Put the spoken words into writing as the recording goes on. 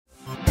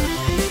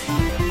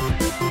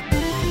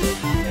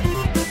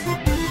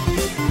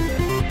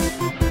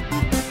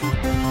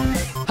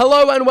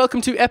Hello and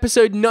welcome to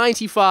episode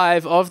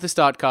 95 of the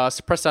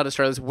Startcast, Press Start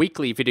Australia's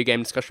weekly video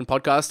game discussion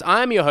podcast.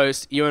 I'm your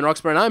host, Ewan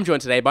Roxburgh, and I'm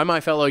joined today by my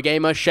fellow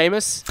gamer,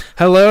 Seamus.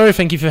 Hello,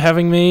 thank you for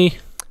having me.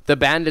 The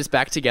band is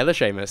back together,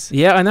 Seamus.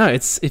 Yeah, I know.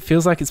 It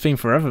feels like it's been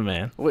forever,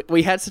 man.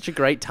 We had such a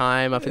great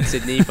time up in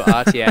Sydney for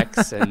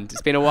RTX, and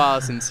it's been a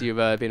while since you've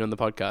been on the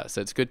podcast,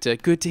 so it's good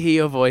to hear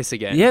your voice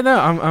again. Yeah, no,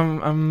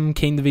 I'm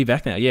keen to be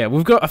back now. Yeah,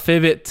 we've got a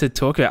fair bit to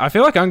talk about. I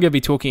feel like I'm going to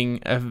be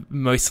talking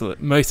most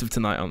of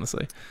tonight,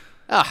 honestly.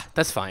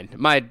 That's fine.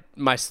 My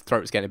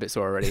throat's getting a bit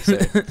sore already. So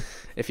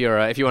if you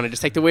want to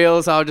just take the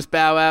wheels, I'll just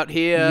bow out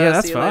here. Yeah,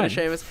 that's See you fine.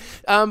 later,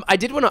 Seamus. I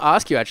did want to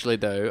ask you actually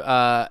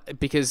though,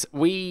 because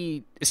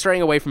we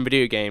straying away from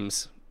video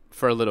games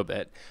for a little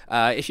bit.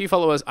 If you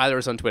follow us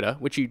either on Twitter,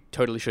 which you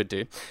totally should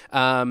do,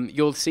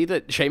 you'll see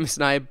that Seamus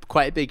and I are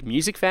quite big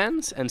music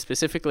fans, and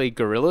specifically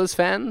Gorillaz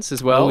fans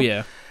as well. Oh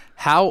yeah.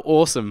 How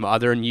awesome are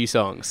their new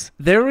songs?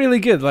 They're really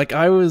good. Like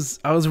I was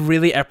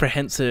really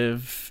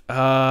apprehensive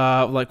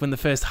like when the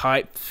first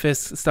hype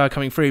started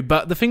coming through.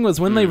 But the thing was,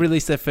 when they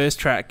released their first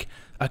track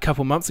a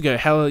couple months ago,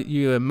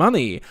 Hallelujah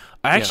Money,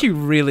 I actually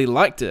really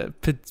liked it,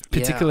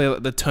 particularly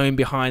like the tone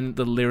behind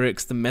the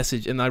lyrics, the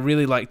message, and I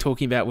really liked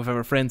talking about it with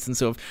other friends and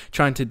sort of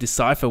trying to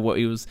decipher what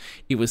he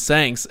was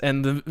saying.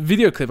 And the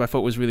video clip I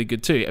thought was really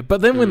good too.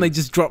 But then when they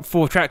just dropped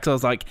 4 tracks, I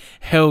was like,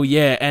 hell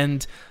yeah.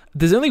 And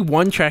there's only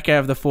one track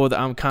out of the 4 that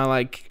I'm kind of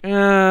like,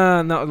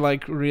 not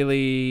like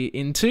really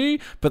into,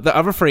 but the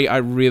other 3 I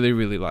really,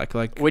 really like.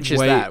 Which is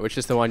that? Which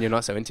is the one you're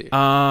not so into?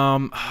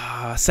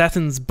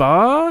 Saturn's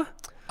Bar.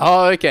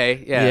 Oh,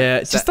 okay, yeah. Yeah,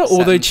 just the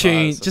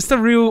auto-tune, just the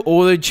real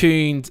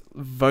auto-tuned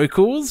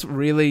vocals.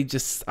 Really,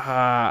 just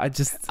I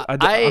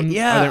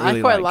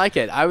quite like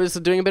it. I was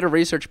doing a bit of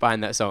research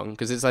behind that song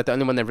because it's like the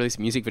only one they released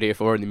a music video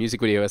for, and the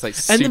music video is like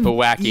super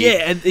wacky.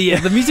 Yeah,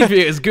 the music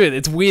video is good.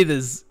 It's weird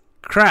as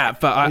crap,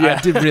 but I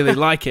did really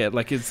like it.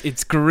 Like it's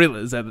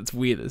Gorillaz at its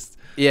weirdest.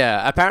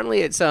 Yeah,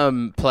 apparently it's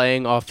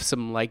playing off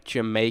some like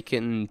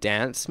Jamaican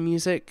dance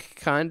music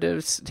kind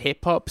of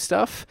hip hop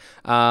stuff.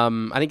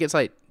 I think it's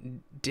like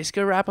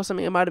disco rap or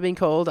something it might have been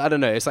called. I don't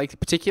know. It's like a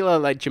particular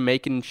like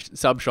Jamaican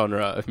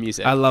subgenre of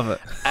music. I love it.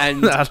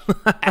 And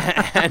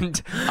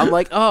and I'm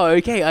like, oh,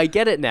 okay, I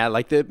get it now.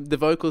 Like the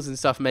vocals and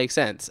stuff make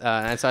sense.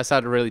 And so I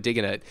started really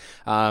digging it.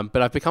 But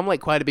I've become like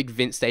quite a big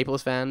Vince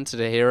Staples fan. So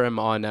to hear him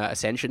on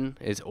Ascension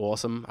is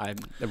awesome. I'm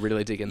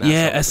really digging that.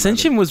 Yeah,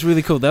 Ascension was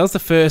really cool. That was the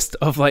first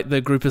of like the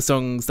group of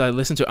songs that I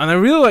listened to. And I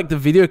really like the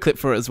video clip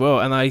for it as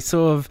well. And I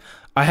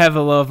have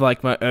a lot of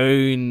like my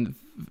own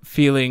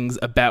feelings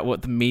about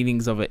what the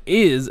meanings of it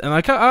is, and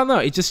I don't know,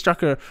 it just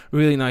struck a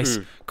really nice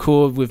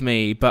chord with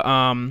me. But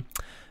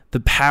the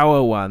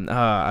power one, we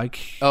got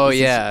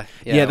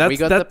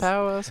the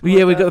power.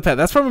 Yeah, we got the power.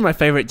 That's probably my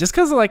favorite, just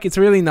because like it's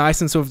really nice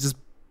and sort of just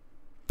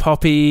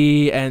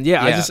poppy, and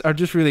I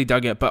just really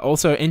dug it. But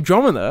also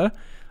Andromeda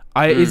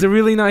is a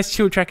really nice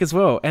chill track as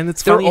well, and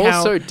it's funny how they're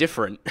all so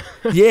different.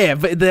 Yeah,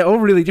 but they're all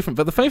really different.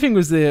 But the funny thing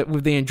was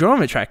with the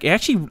Andromeda track, it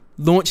actually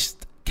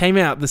came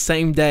out the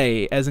same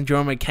day as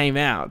Andromeda came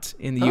out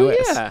in the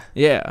US.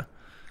 Yeah.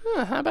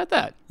 Oh, how about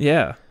that?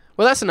 Yeah.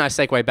 Well, that's a nice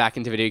segue back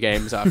into video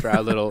games after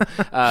our little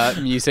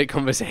music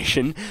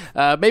conversation.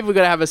 Maybe we're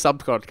going to have a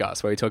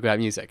sub-podcast where we talk about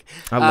music.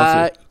 I'd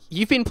love to.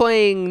 You've been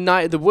playing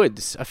Night of the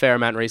Woods a fair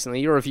amount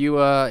recently. Your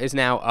review is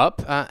now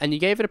up, and you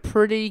gave it a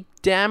pretty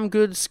damn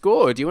good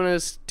score. Do you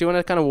want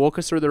to kind of walk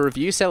us through the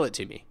review? Sell it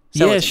to me.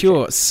 Yeah,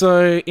 sure.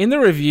 So in the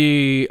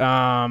review,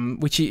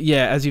 which,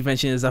 as you've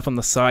mentioned, is up on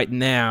the site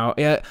now,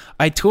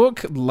 I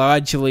talk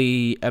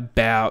largely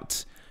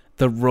about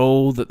the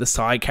role that the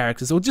side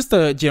characters or just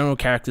the general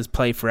characters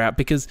play throughout,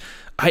 because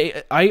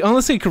I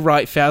honestly could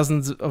write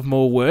thousands of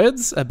more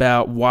words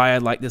about why I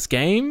like this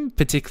game,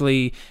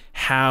 particularly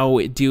how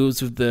it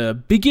deals with the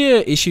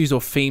bigger issues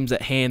or themes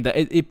at hand that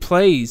it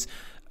plays.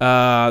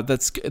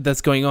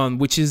 That's going on,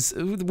 which is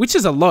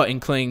a lot,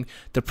 including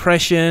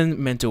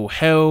depression, mental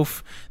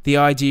health, the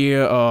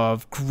idea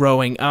of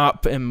growing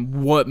up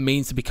and what it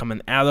means to become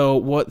an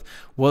adult, what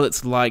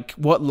it's like,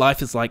 what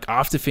life is like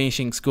after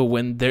finishing school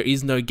when there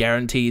is no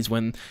guarantees,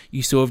 when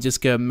you sort of just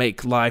go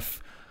make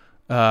life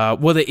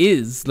what it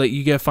is. Like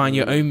you go find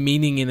your own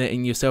meaning in it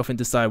in yourself and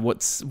decide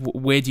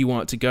where do you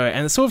want it to go.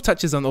 And it sort of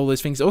touches on all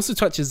those things. It also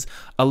touches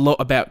a lot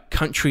about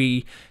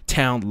country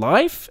town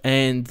life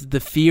and the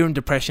fear and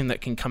depression that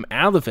can come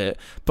out of it,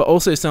 but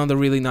also some of the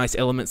really nice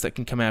elements that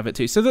can come out of it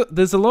too. So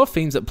there's a lot of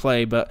themes at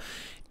play, but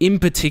in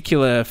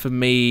particular for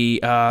me,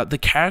 the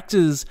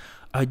characters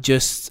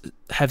just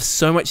have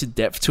so much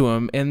depth to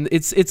them, and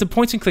it's a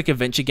point-and-click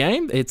adventure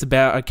game. It's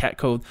about a cat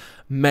called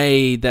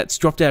May that's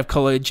dropped out of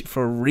college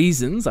for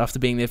reasons after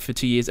being there for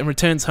 2 years and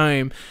returns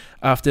home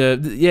after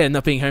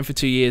not being home for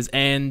 2 years,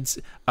 and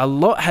a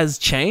lot has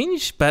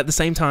changed, but at the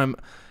same time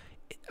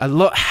a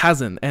lot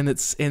hasn't, and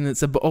it's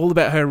all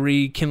about her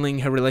rekindling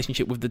her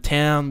relationship with the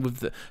town,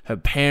 with her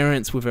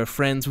parents, with her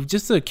friends, with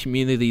just the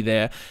community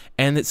there.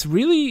 And it's a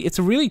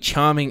really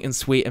charming and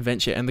sweet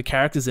adventure, and the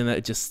characters in it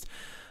are just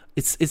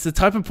it's the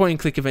type of point and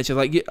click adventure.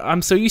 Like,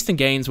 I'm so used to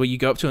games where you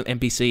go up to an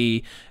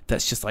NPC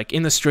that's just like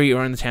in the street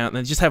or in the town, and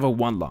they just have a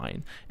one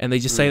line, and they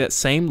just say that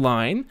same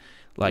line.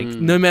 Like,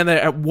 no matter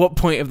at what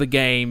point of the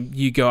game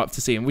you go up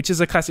to see them, which is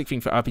a classic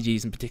thing for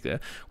RPGs in particular.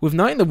 With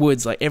Night in the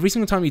Woods, like, every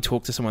single time you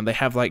talk to someone, they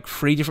have, like,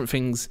 3 different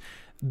things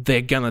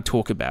they're gonna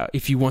talk about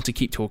if you want to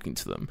keep talking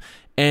to them.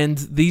 And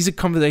these are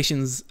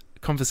conversations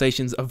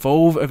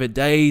evolve over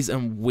days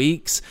and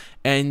weeks,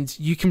 and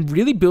you can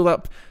really build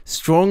up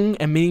strong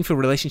and meaningful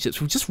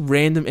relationships with just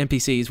random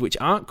NPCs, which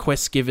aren't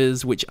quest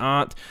givers, which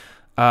aren't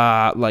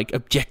like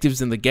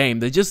objectives in the game.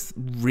 They're just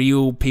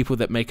real people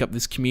that make up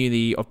this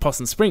community of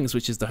Possum Springs,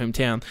 which is the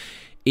hometown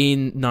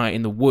in Night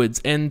in the Woods.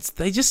 And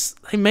they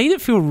made it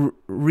feel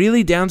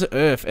really down to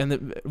earth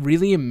and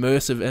really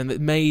immersive, and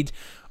it made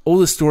all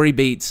the story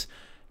beats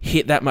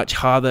hit that much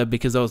harder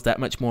because I was that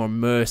much more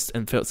immersed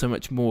and felt so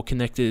much more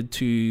connected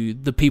to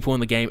the people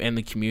in the game and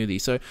the community.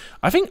 So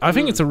I think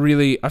it's a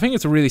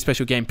really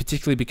special game,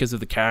 particularly because of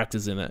the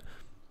characters in it.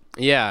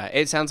 Yeah,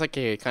 it sounds like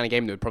a kind of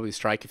game that would probably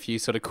strike a few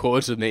sort of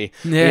chords with me.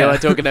 Yeah, you know, like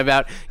talking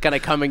about kind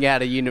of coming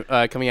out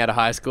of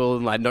high school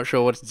and like not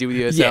sure what to do with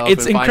yourself. Yeah,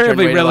 it's and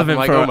incredibly relevant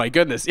like, for oh my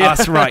goodness,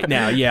 us right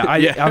now.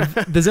 Yeah,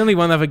 there's only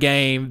one other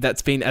game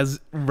that's been as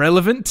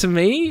relevant to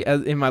me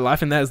as in my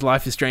life, and that is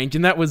Life is Strange.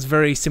 And that was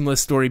very similar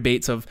story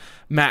beats of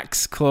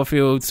Max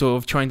Caulfield sort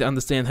of trying to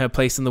understand her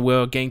place in the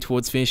world, getting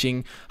towards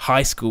finishing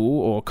high school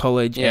or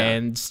college,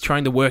 and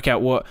trying to work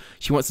out what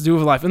she wants to do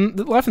with her life.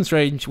 And Life is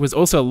Strange was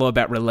also a lot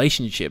about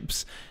relationships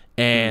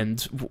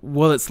and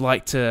what it's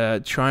like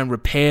to try and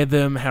repair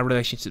them, how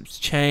relationships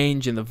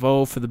change and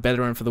evolve for the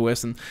better and for the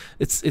worse. And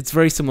it's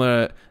very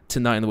similar to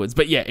Night in the Woods.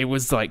 But yeah, it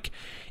was so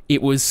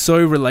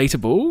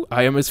relatable.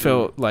 I almost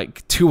felt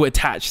like too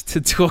attached to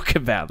talk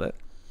about it.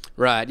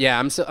 Right, yeah,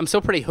 I'm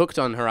still pretty hooked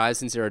on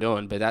Horizon Zero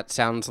Dawn, but that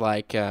sounds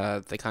like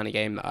the kind of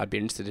game that I'd be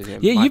interested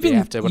in. Yeah, you've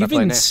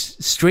been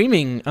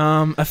streaming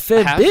a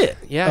fair bit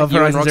of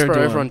Horizon Zero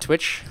Dawn over on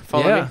Twitch.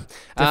 Follow me.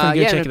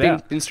 Definitely go check it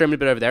out. Been streaming a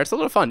bit over there. It's a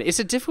lot of fun. It's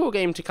a difficult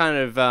game to kind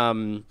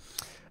of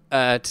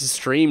to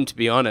stream, to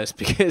be honest,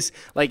 because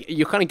like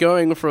you're kind of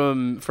going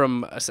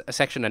from a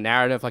section of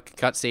narrative, like a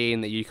cutscene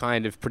that you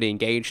kind of pretty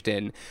engaged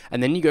in,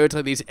 and then you go to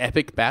like, these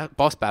epic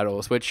boss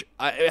battles, which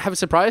have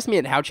surprised me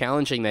at how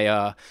challenging they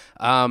are.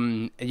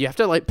 You have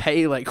to like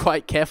pay like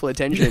quite careful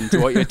attention to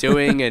what you're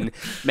doing and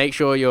make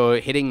sure you're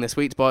hitting the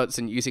sweet spots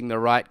and using the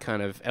right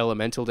kind of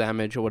elemental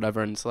damage or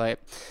whatever. And it's like,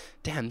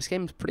 damn, this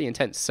game's pretty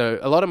intense. So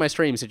a lot of my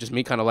streams are just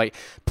me kind of like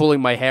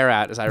pulling my hair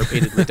out as I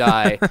repeatedly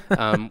die,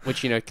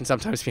 which, you know, can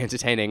sometimes be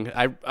entertaining.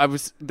 I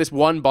was this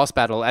one boss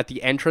battle at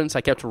the entrance.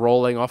 I kept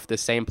rolling off the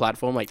same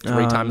platform like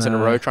 3 times in a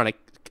row,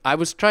 I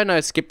was trying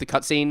to skip the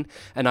cutscene,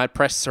 and I'd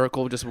press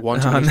circle just one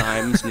too many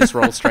times and just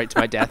roll straight to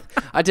my death.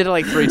 I did it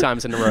like 3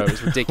 times in a row. It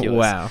was ridiculous.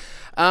 Wow.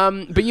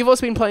 But you've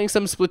also been playing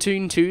some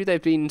Splatoon 2. They've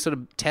been sort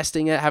of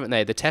testing it, haven't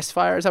they? The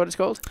testfire, is that what it's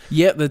called?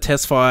 Yeah, the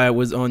testfire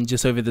was on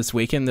just over this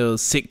weekend. There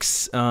was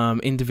 6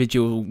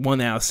 individual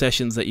 1-hour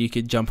sessions that you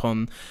could jump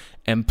on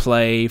and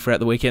play throughout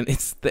the weekend.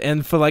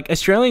 And for like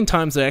Australian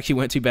times, they actually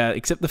weren't too bad,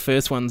 except the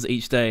first ones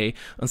each day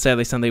on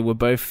Saturday, Sunday were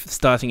both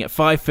starting at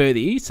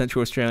 5:30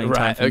 Central Australian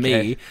time for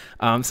me.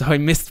 So I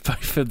missed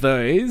both of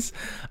those.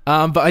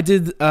 But I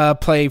did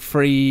play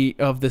 3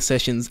 of the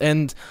sessions,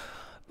 and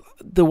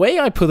the way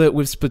I put it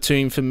with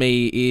Splatoon for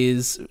me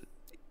is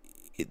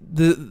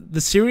the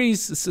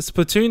series,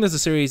 Splatoon as a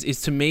series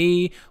is to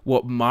me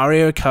what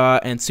Mario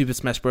Kart and Super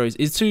Smash Bros.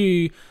 Is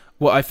to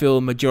what I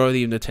feel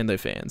majority of Nintendo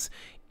fans.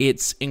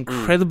 It's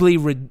incredibly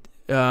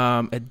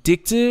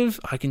addictive.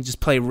 I can just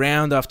play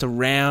round after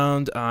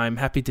round. I'm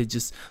happy to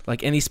just,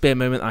 like, any spare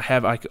moment I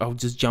have, I'll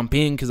just jump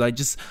in because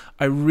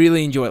I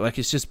really enjoy it. Like,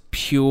 it's just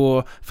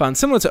pure fun,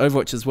 similar to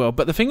Overwatch as well.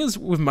 But the thing is,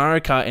 with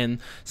Mario Kart and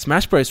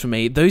Smash Bros. For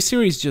me, those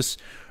series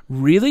just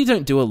really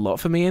don't do a lot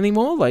for me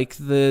anymore. Like,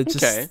 they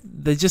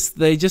just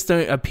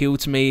don't appeal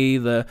to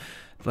me.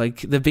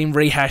 Like, they've been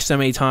rehashed so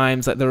many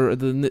times. Like,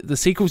 the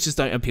sequels just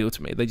don't appeal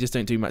to me. They just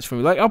don't do much for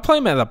me. Like, I'll play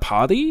them at a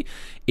party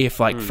if,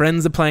 like,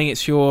 friends are playing it,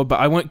 sure,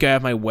 but I won't go out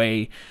of my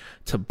way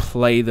to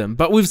play them.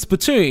 But with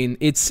Splatoon,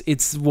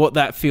 it's what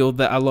that feel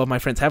that a lot of my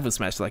friends have with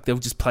Smash. Like, they'll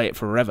just play it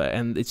forever,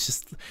 and it's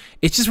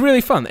just really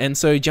fun. And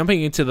so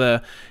jumping into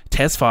the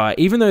testfire,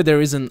 even though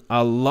there isn't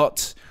a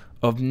lot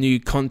of new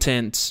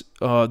content,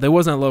 there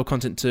wasn't a lot of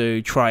content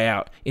to try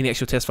out in the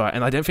actual testfire,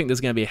 and I don't think there's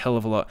going to be a hell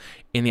of a lot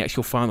in the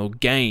actual final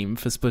game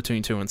for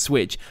Splatoon 2 on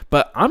Switch.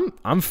 But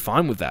I'm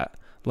fine with that,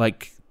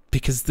 like,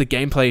 because the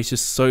gameplay is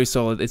just so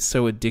solid, it's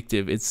so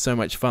addictive, it's so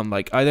much fun.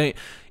 Like,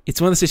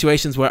 it's one of the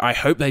situations where I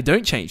hope they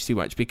don't change too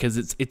much, because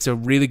it's a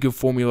really good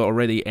formula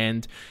already,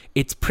 and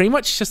it's pretty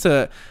much just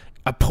a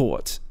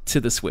port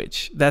to the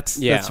Switch. That's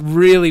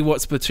really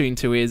what Splatoon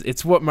 2 is.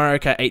 It's what Mario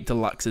Kart 8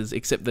 Deluxe is,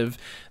 except they've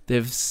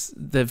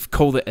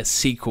called it a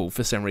sequel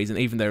for some reason,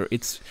 even though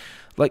it's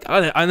like,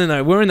 I don't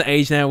know. We're in the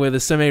age now where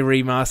there's so many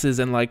remasters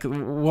and like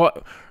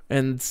what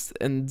and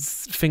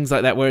things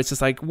like that, where it's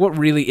just like, what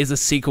really is a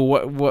sequel?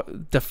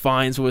 What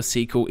defines what a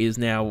sequel is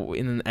now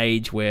in an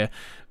age where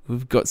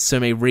we've got so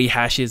many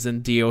rehashes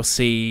and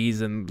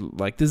DLCs and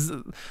like there's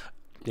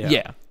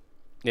Yeah.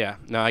 Yeah,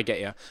 no, I get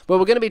you. Well,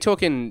 we're going to be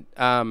talking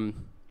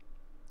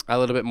a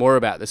little bit more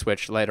about the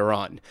Switch later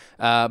on.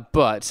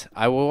 But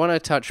I will want to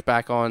touch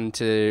back on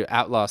to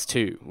Outlast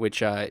 2,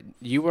 which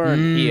you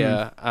weren't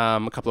here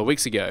a couple of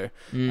weeks ago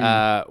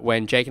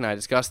when Jake and I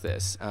discussed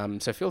this.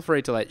 So feel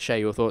free to share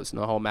your thoughts on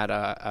the whole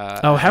matter.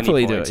 I'll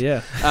happily do it,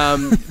 yeah.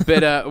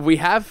 But we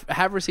have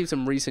received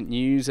some recent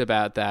news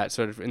about that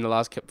sort of in the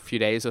last few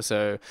days or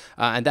so.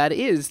 And that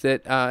is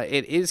that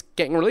it is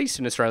getting released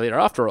in Australia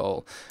after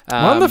all.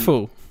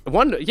 Wonderful.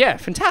 Yeah,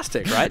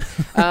 fantastic, right?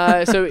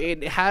 So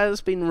it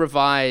has been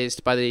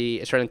revised by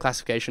the Australian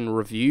Classification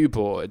Review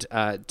Board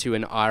to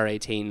an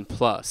R18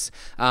 plus,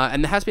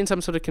 and there has been some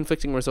sort of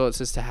conflicting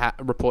reports as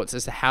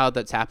to how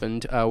that's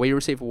happened. We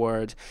received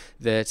word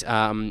that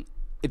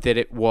that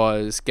it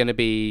was going to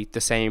be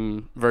the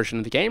same version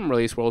of the game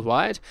released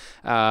worldwide,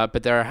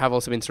 but there have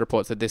also been some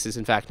reports that this is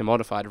in fact a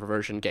modified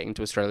version getting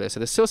to Australia. So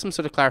there's still some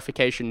sort of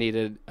clarification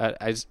needed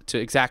as to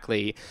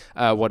exactly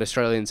what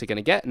Australians are going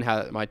to get and how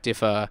it might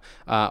differ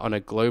on a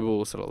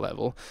global sort of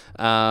level.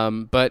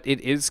 But it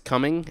is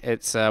coming.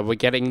 It's we're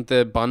getting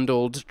the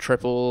bundled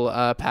triple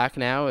pack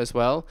now as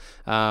well,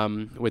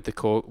 with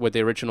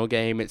the original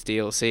game, its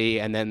DLC,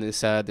 and then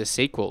this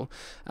sequel.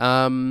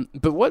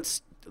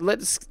 But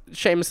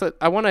Seamus,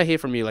 I want to hear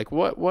from you.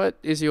 What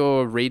is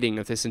your reading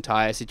of this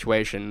entire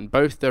situation?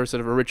 Both the sort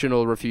of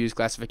original refused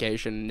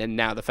classification and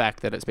now the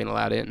fact that it's been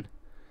allowed in.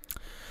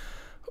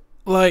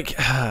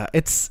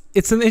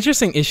 It's an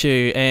interesting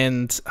issue,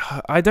 and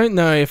I don't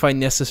know if I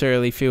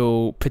necessarily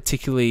feel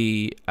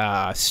particularly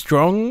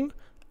strong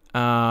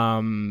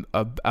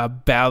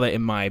about it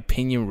in my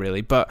opinion,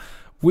 really. But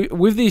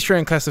with the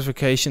Australian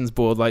Classifications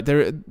Board,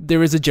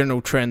 there is a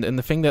general trend, and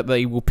the thing that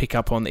they will pick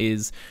up on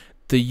is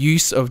the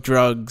use of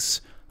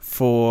drugs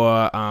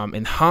for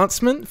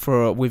enhancement,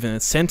 with an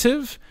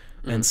incentive,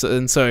 and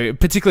so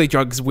particularly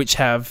drugs which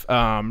have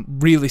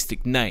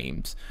realistic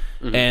names,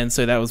 and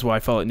so that was why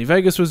Fallout New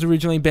Vegas was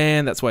originally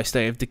banned. That's why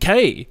State of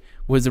Decay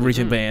was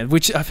originally banned,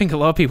 which I think a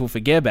lot of people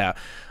forget about.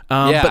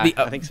 I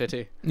think so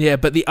too. Yeah,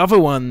 but the other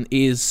one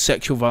is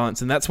sexual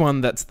violence, and that's one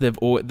that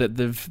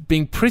they've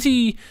been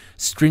pretty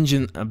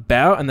stringent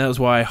about, and that was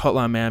why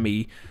Hotline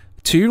Miami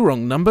 2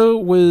 Wrong Number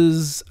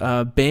was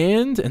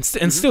banned and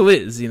still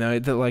is,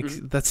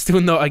 that's still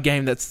not a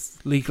game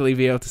that's legally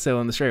be able to sell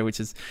in Australia,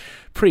 which is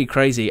pretty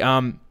crazy.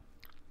 And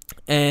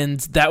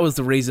that was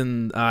the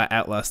reason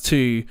Outlast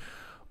 2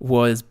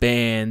 was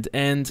banned,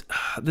 and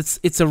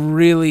it's a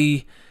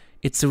really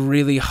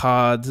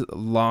hard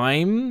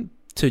line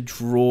to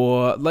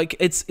draw.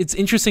 It's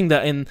interesting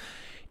that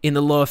in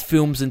a lot of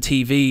films and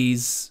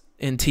TVs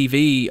and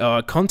TV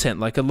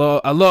content,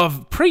 a lot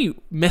of pretty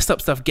messed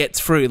up stuff gets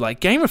through. Like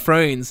Game of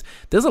Thrones,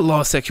 there's a lot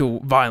of sexual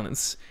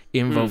violence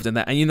involved in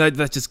that, and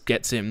that just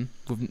gets in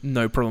with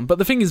no problem. But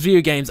the thing is,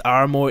 video games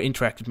are a more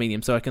interactive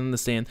medium, so I can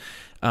understand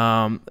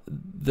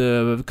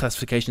the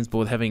Classifications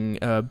Board having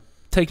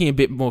taking a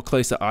bit more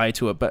closer eye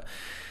to it. But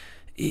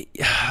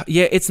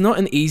yeah, it's not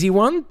an easy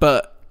one,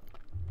 but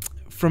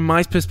from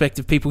my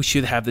perspective, people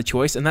should have the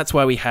choice, and that's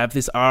why we have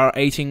this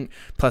R18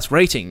 plus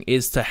rating,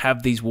 is to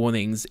have these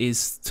warnings,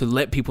 is to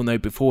let people know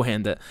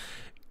beforehand that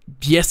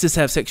yes, this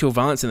has sexual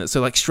violence in it.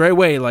 So straight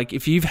away,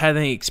 if you've had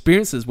any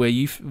experiences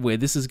where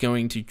this is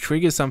going to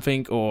trigger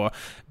something or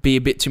be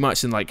a bit too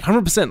much, then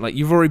 100%,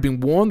 you've already been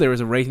warned. There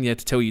is a rating there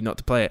to tell you not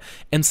to play it.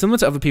 And similar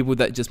to other people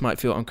that just might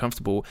feel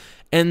uncomfortable.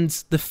 And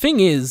the thing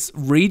is,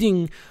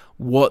 reading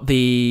what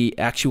the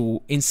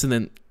actual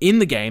incident in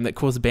the game that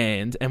caused the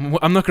ban, and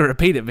I'm not going to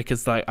repeat it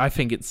because I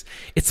think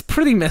it's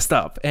pretty messed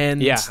up.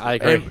 And yeah, I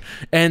agree.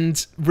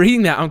 And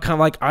reading that, I'm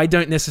kind of I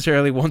don't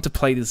necessarily want to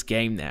play this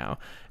game now,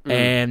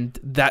 and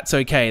that's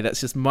okay. That's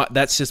just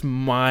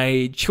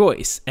my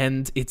choice,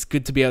 and it's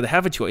good to be able to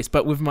have a choice.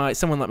 But with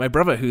someone like my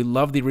brother who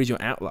loved the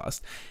original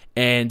Outlast,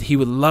 and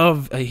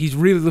he's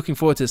really looking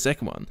forward to the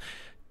second one,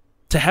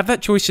 to have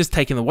that choice just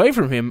taken away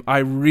from him, I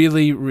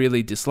really,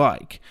 really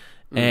dislike.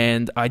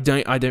 And I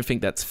don't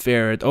think that's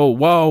fair at all.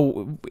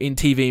 While in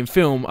TV and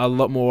film, a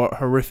lot more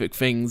horrific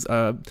things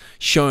are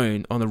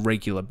shown on a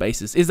regular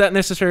basis. Is that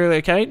necessarily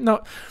okay?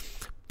 Not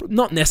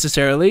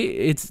necessarily.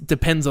 It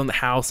depends on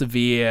how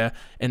severe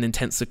and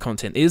intense the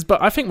content is.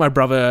 But I think my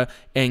brother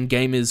and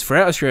gamers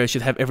throughout Australia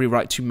should have every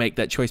right to make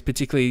that choice,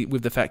 particularly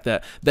with the fact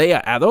that they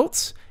are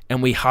adults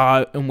and we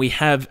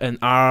have an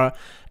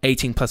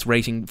R18 plus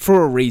rating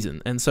for a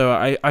reason. And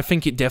so I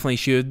think it definitely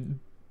should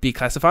be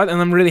classified,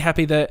 and I'm really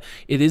happy that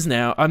it is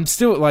now. I'm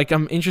still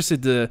I'm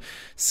interested to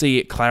see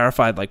it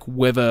clarified,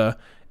 whether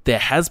there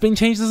has been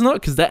changes or not,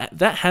 because that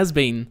has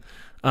been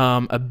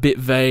a bit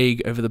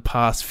vague over the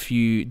past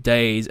few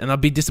days, and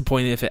I'd be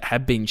disappointed if it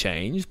had been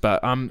changed,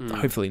 but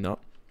hopefully not.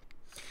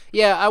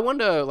 Yeah, I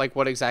wonder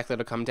what exactly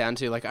it'll come down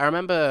to. I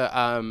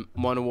remember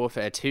Modern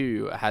Warfare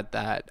 2 had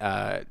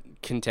that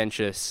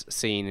contentious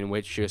scene in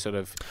which you're sort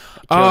of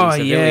killing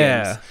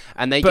civilians.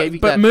 and they gave you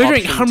but that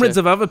murdering option hundreds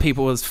of other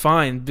people was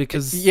fine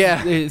because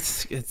Yeah.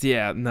 it's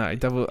that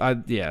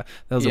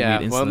was a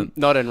weird incident. Well,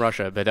 not in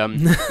Russia, but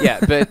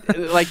but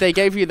like they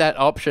gave you that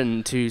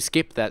option to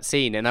skip that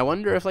scene, and I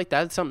wonder if like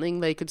that's something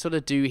they could sort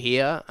of do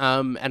here.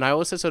 And I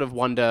also sort of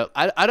wonder.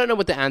 I don't know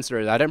what the answer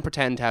is. I don't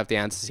pretend to have the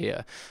answers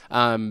here.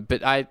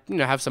 But I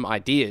have some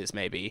ideas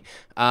maybe.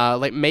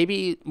 Like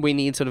maybe we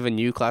need sort of a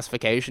new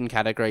classification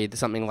category,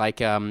 something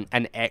like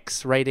an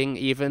X rating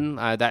even.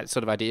 That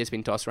sort of idea has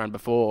been tossed around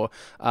before.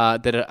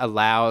 That it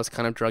allows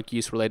kind of drug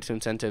use related to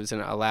incentives and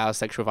it allows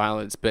sexual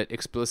violence, but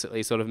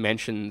explicitly sort of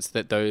mentions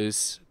that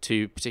those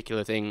two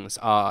particular things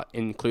are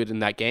included in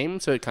that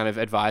game, so it kind of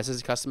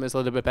advises customers a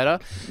little bit better.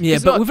 Yeah,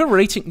 but with a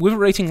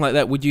rating like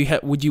that, would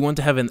you want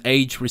to have an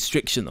age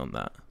restriction on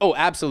that? Oh,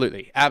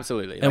 absolutely.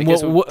 And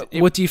like,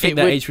 what do you think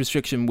that age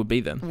restriction would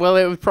be then? Well,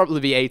 it would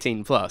probably be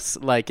 18 plus.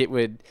 Like it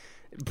would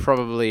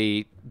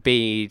probably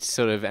be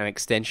sort of an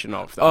extension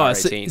of the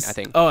R18, I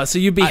think. Oh, so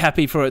you'd be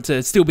happy for it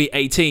to still be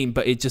 18,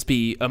 but it just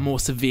be a more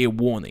severe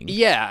warning.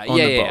 Yeah.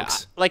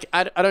 Like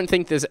I don't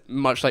think there's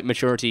much like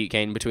maturity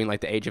gain between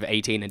like the age of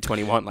 18 and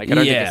 21. Like I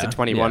don't think it's a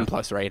 21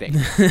 plus rating.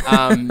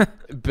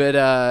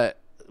 But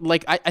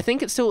like I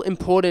think it's still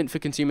important for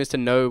consumers to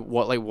know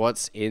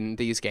what's in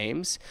these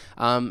games,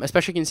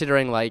 especially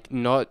considering like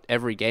not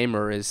every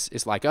gamer is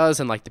like us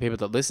and like the people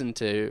that listen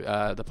to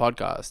the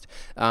podcast.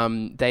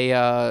 They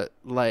are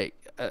like.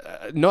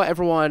 Not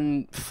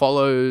everyone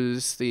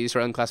follows the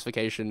Australian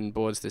Classification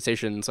Board's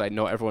decisions. Like,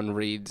 not everyone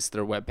reads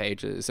their web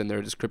pages and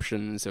their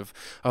descriptions of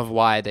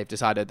why they've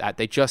decided that.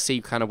 They just see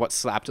kind of what's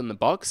slapped on the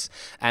box,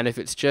 and if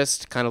it's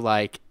just kind of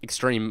like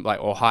extreme, like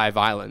or high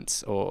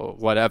violence or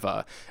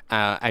whatever,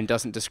 and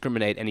doesn't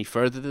discriminate any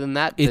further than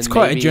that, it's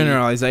quite a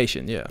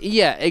generalization. Yeah.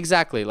 Yeah,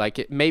 exactly.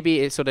 Like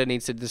maybe it sort of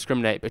needs to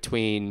discriminate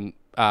between.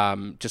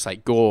 Just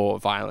like gore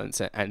violence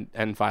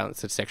and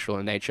violence that's sexual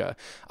in nature.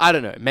 I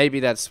don't know. Maybe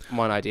that's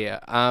one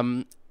idea.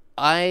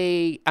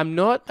 I am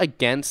not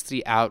against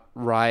the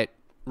outright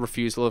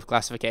refusal of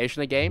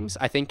classification of games.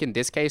 I think in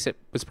this case it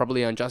was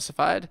probably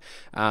unjustified.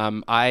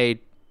 I'm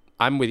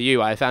with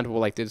you. I found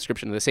like the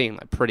description of the scene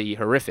like pretty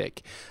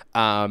horrific.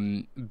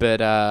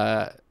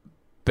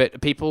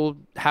 But people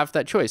have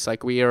that choice.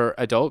 Like we are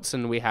adults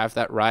and we have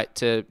that right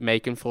to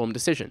make informed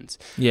decisions.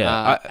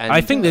 Yeah,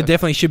 I think there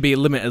definitely should be a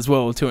limit as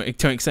well to an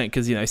extent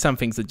because some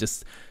things are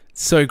just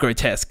so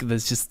grotesque.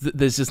 There's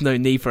just no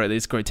need for it.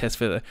 It's grotesque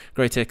for the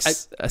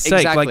grotesque's sake.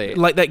 Exactly.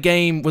 Like that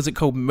game, was it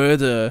called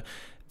Murder?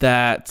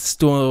 That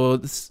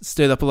stirred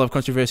up a lot of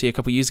controversy a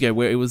couple of years ago,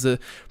 where it was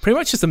pretty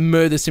much just a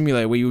murder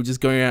simulator where you were just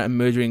going out and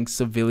murdering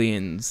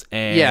civilians.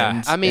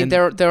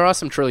 There are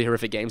some truly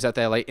horrific games out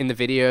there. Like in the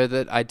video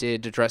that I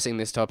did addressing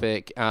this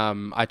topic,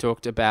 I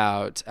talked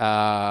about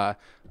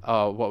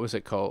what was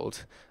it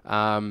called?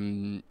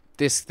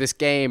 This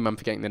game, I'm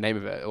forgetting the name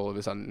of it, all of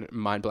a sudden,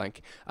 mind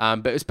blank.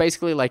 But it was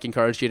basically like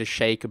encouraged you to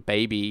shake a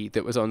baby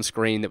that was on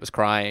screen that was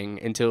crying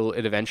until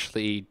it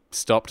eventually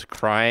stopped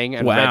crying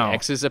and red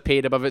X's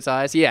appeared above its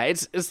eyes. Yeah,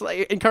 it's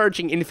like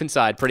encouraging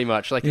infanticide pretty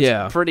much. Like it's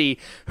a pretty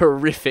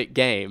horrific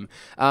game.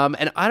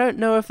 And I don't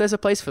know if there's a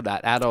place for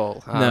that at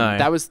all. No.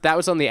 That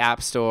was on the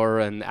App Store,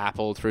 and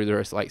Apple through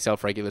their like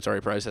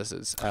self-regulatory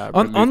processes.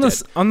 On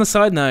the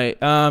side note,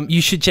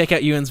 you should check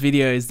out Ewan's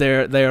videos.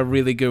 They are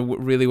really good,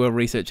 really well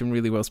researched and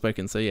really well spoken.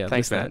 So yeah,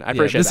 thanks, man. I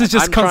appreciate this that. This is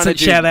just constant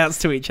shout outs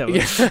to each other.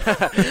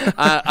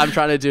 I'm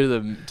trying to do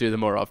them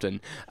more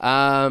often.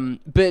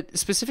 But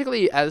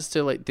specifically as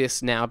to like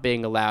this now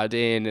being allowed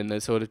in and the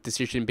sort of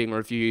decision being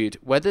reviewed,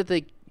 whether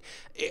the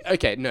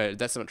okay, no,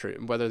 that's not true.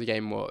 Whether the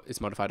game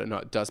is modified or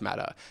not does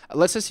matter.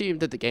 Let's assume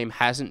that the game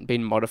hasn't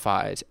been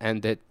modified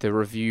and that the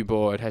review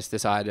board has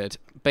decided,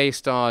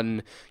 based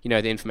on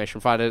the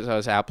information provided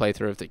as our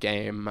playthrough of the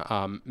game,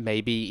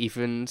 maybe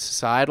even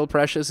societal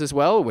pressures as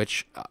well,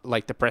 which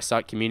like the press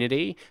start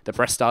community, the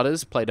press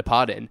starters played a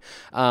part in.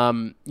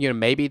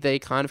 Maybe they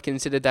kind of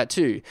considered that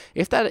too.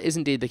 If that is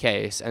indeed the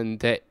case, and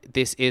that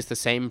this is the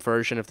same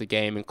version of the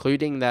game,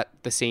 including the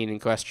scene in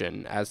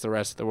question as the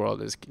rest of the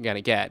world is going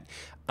to get,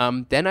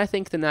 then I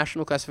think the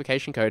National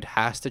Classification Code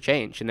has to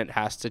change, and it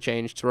has to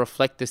change to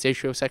reflect this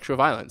issue of sexual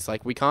violence.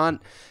 Like, we can't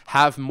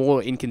have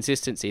more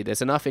inconsistency.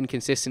 There's enough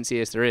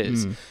inconsistency as there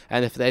is.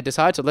 And if they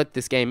decide to let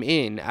this game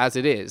in as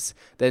it is,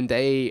 then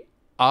they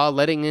are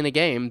letting in a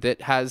game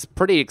that has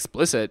pretty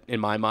explicit,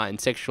 in my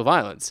mind, sexual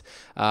violence.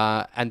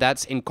 And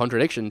that's in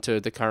contradiction to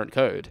the current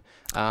code.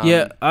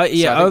 So I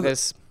think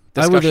there's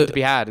discussion to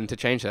be had and to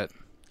change that.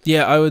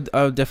 Yeah, I would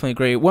definitely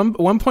agree.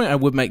 One point I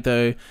would make,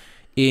 though,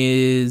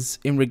 is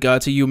in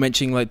regard to you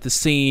mentioning like the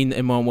scene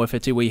in Modern Warfare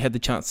 2 where you had the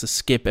chance to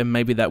skip, and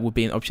maybe that would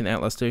be an option in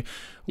Outlast 2.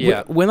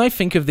 Yeah. When I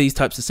think of these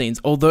types of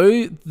scenes,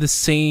 although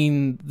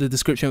the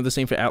description of the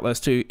scene for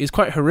Outlast 2 is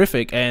quite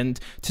horrific, and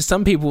to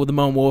some people the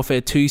Modern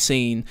Warfare 2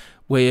 scene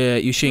where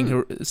you're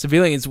shooting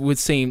civilians would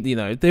seem,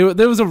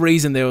 there was a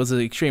reason there was an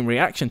extreme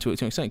reaction to it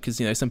to an extent,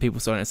 because some people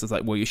saw it as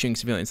like, well, you're shooting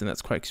civilians and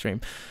that's quite extreme.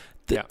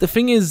 The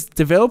thing is,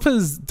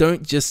 developers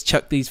don't just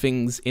chuck these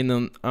things in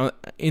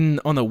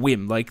on a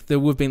whim. Like, there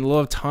would have been a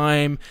lot of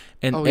time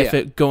and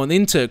effort going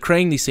into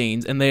creating these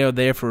scenes, and they are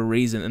there for a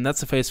reason. And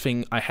that's the first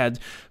thing I had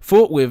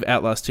thought with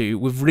Outlast 2,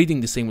 with reading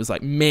the scene, was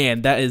like,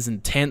 man, that is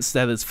intense,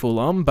 that is full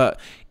on, but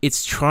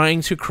it's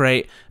trying to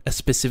create a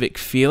specific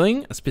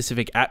feeling, a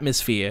specific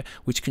atmosphere,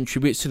 which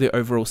contributes to the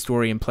overall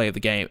story and play of the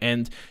game.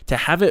 And to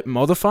have it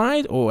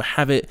modified or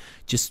have it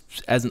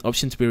just as an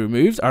option to be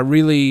removed, I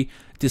really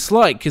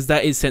dislike, because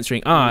that is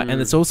censoring art,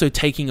 and it's also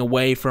taking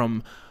away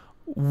from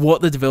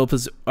what the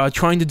developers are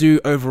trying to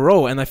do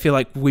overall. And I feel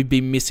like we'd be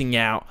missing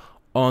out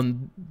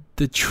on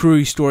the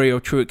true story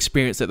or true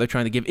experience that they're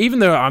trying to give. Even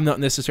though I'm not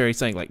necessarily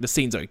saying like the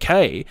scene's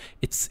okay,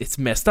 it's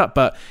messed up,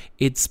 but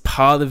it's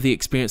part of the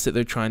experience that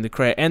they're trying to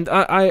create. And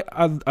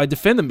I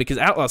defend them, because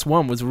Outlast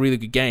 1 was a really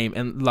good game,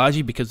 and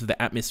largely because of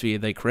the atmosphere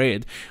they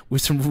created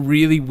with some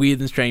really weird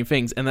and strange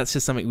things. And that's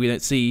just something we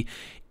don't see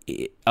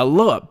a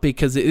lot,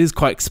 because it is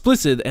quite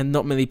explicit, and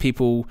not many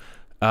people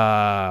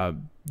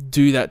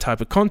do that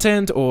type of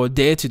content or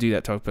dare to do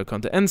that type of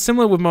content. And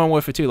similar with Modern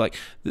Warfare 2, like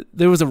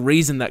there was a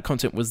reason that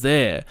content was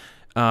there,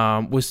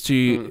 was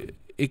to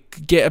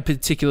get a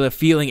particular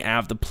feeling out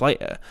of the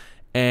player.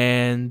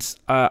 And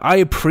I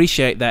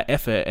appreciate that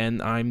effort,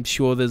 and I'm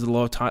sure there's a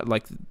lot of time,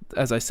 like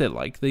as I said,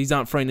 like these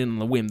aren't thrown in on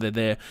the whim.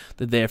 They're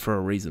there for a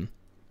reason.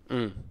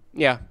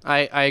 Yeah,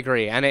 I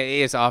agree. And it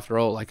is, after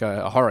all, like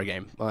a horror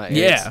game.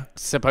 Yeah.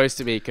 It's supposed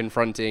to be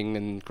confronting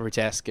and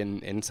grotesque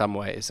in some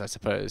ways, I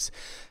suppose.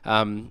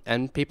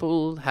 And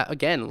people,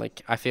 again,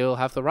 like I feel,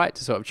 have the right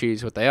to sort of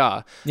choose what they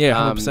are. Yeah,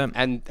 100%.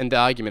 And the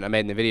argument I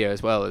made in the video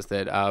as well is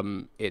that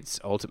it's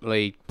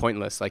ultimately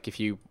pointless. Like if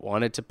you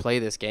wanted to play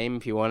this game,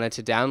 if you wanted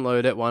to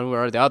download it one way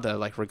or the other,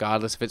 like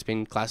regardless if it's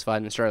been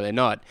classified in Australia or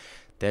not,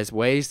 there's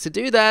ways to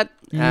do that.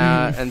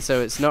 And so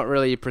it's not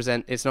really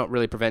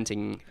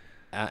preventing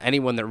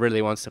anyone that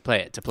really wants to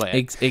play it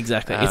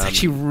Exactly. It's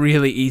actually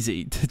really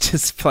easy to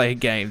just play a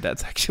game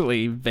that's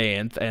actually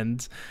banned,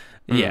 and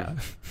yeah.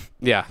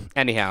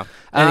 Anyhow,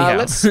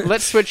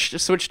 let's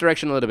switch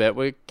direction a little bit.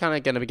 We're kind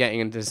of going to be getting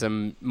into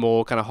some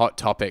more kind of hot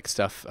topic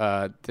stuff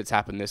that's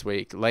happened this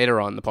week later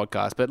on in the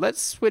podcast, but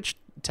let's switch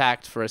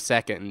tact for a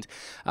second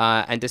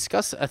and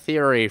discuss a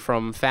theory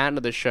from fan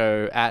of the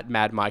show at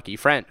Mad Mikey,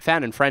 fan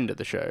and friend of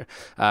the show,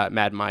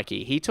 Mad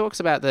Mikey. He talks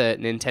about the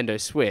Nintendo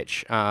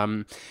Switch,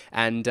 and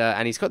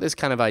he's got this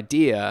kind of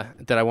idea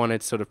that I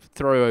wanted to sort of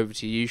throw over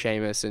to you,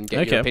 Seamus, and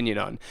get your opinion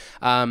on.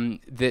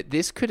 That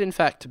this could in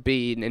fact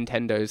be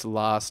Nintendo's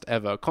last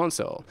ever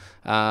console.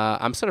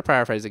 I'm sort of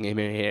paraphrasing him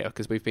here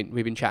because we've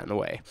been chatting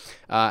away,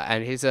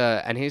 and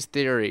his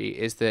theory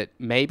is that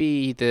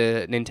maybe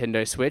the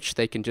Nintendo Switch,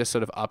 they can just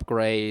sort of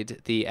upgrade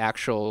the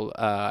actual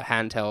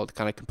handheld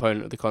kind of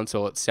component of the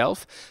console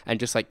itself and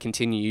just like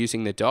continue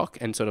using the dock,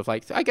 and sort of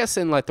like, I guess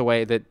in like the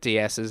way that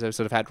DSs have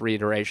sort of had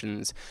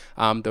reiterations,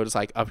 they'll just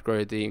like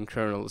upgrade the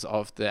internals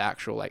of the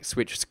actual like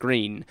Switch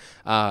screen,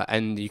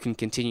 and you can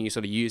continue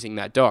sort of using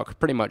that dock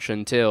pretty much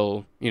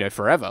until,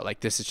 forever. Like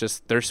this is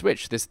just their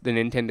Switch. The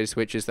Nintendo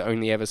Switch is the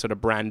only ever sort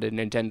of branded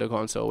Nintendo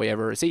console we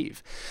ever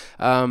receive.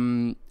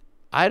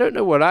 I don't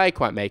know what I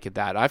quite make of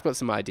that. I've got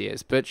some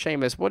ideas, but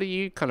Seamus, what do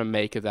you kind of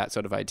make of that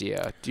sort of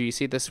idea? Do you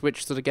see the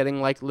Switch sort of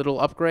getting like little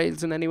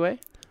upgrades in any way?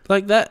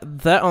 Like that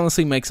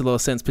honestly makes a lot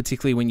of sense,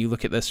 particularly when you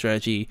look at their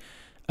strategy,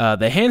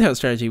 their handheld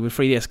strategy with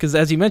 3DS, because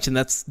as you mentioned,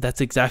 that's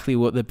exactly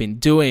what they've been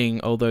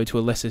doing, although to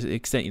a lesser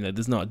extent,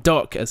 there's not a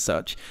dock as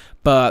such,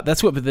 but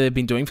that's what they've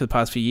been doing for the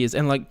past few years.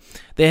 And like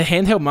their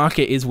handheld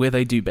market is where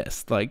they do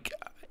best, like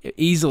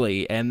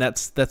easily, and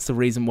that's the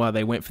reason why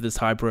they went for this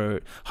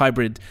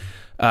hybrid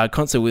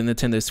console with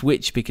Nintendo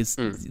Switch, because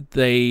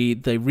they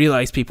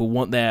realize people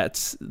want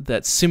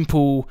that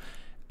simple,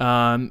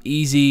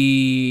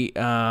 easy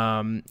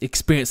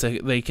experience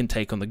that they can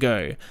take on the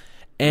go.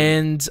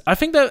 And I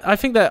think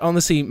that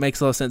honestly makes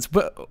a lot of sense.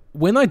 But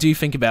when I do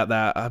think about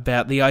that,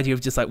 about the idea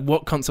of just like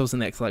what console's the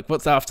next, like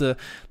what's after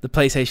the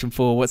PlayStation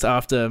 4, what's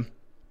after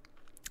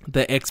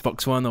the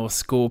Xbox One or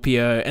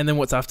Scorpio, and then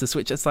what's after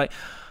Switch, it's like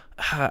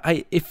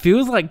it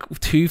feels like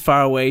too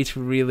far away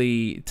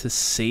to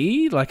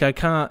see. Like I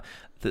can't.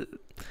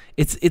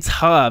 It's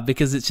hard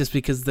because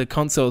the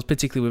consoles,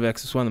 particularly with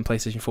Xbox One and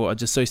PlayStation 4, are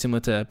just so similar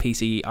to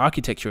PC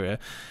architecture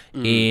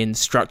in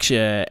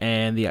structure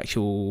and the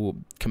actual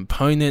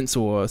components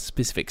or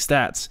specific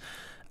stats.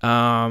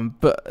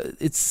 But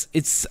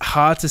it's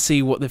hard to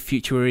see what the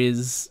future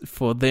is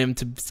for them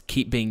to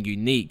keep being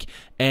unique.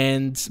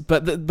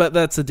 But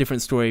that's a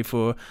different story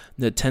for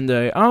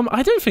Nintendo.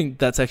 I don't think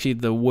that's actually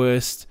the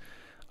worst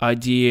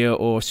idea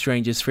or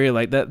strangest fear.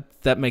 Like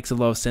that makes a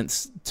lot of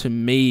sense to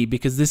me,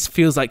 because this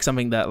feels like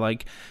something that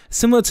like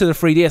similar to the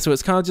 3DS, where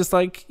it's kind of just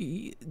like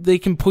they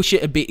can push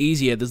it a bit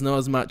easier. There's not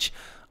as much,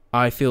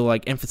 I feel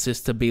like,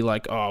 emphasis to be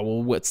like, oh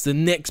well, what's the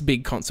next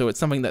big console? It's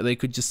something that they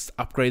could just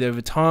upgrade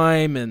over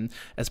time, and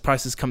as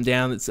prices come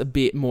down, it's a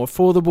bit more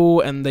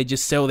affordable, and they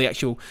just sell the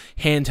actual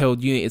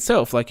handheld unit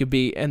itself. Like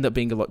end up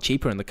being a lot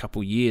cheaper in a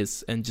couple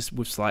years, and just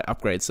with slight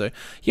upgrades. So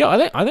yeah,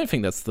 I don't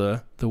think that's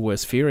the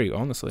worst theory,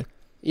 honestly.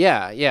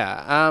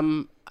 Yeah.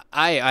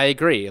 I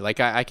agree. Like,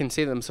 I can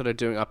see them sort of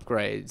doing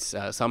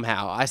upgrades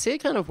somehow. I see it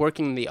kind of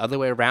working the other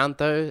way around,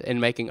 though, in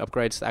making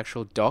upgrades to the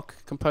actual dock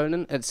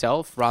component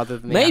itself rather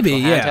than the actual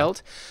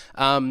handheld.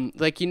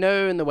 Like, you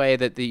know, in the way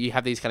that you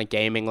have these kind of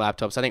gaming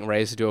laptops, I think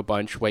Razer do a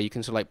bunch where you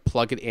can sort of like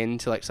plug it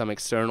into like some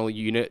external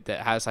unit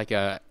that has like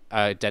a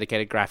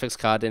dedicated graphics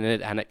card in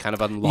it, and it kind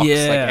of unlocks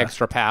like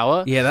extra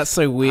power. Yeah, that's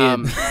so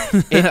weird.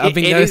 I've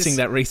been noticing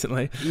that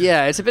recently.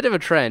 Yeah, it's a bit of a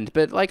trend,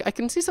 but like I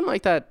can see something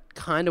like that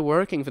kind of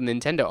working for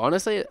Nintendo.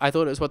 Honestly, I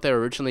thought it was what they were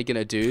originally going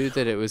to do,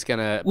 that it was going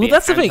to be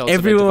that's the thing.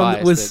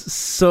 Everyone was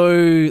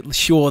so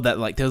sure that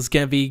like there was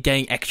going to be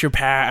getting extra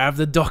power out of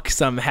the dock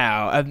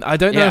somehow. And I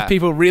don't know if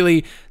people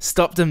really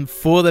stopped them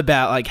for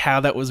about like how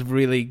that was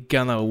really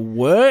going to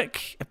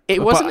work.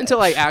 It wasn't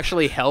until I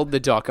actually held the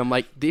dock, I'm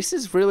like, this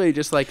is really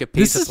just like a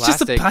piece of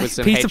plastic with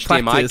some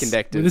HDMI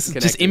connectors. This is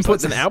just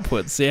inputs and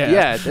outputs.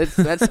 Yeah,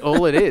 that's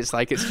all it is.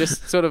 Like, it's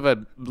just sort of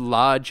a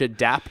large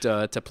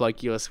adapter to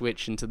plug your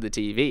Switch into the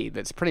TV.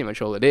 That's pretty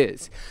much all it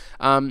is.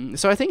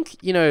 So I think,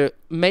 you know,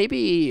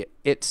 maybe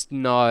it's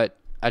not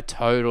a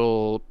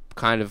total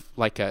kind of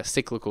like a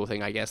cyclical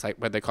thing, I guess, like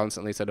where they're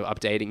constantly sort of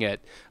updating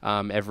it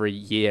every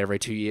year, every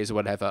 2 years or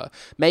whatever.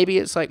 Maybe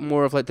it's like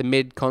more of like the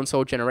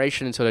mid-console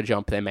generation sort of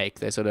jump they make.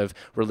 They sort of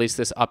release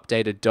this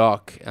updated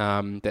dock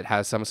that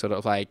has some sort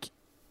of like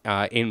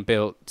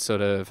inbuilt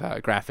sort of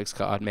graphics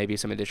card, maybe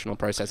some additional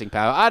processing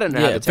power. I don't know.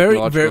 How the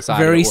technological side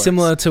very of it works.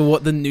 Similar to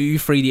what the new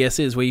 3DS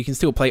is, where you can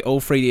still play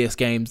old 3DS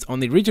games on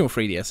the original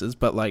 3DSs,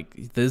 but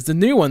like there's the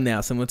new one now,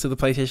 similar to the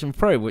PlayStation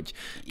Pro, which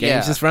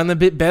games just run a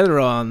bit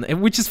better on.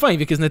 Which is funny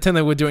because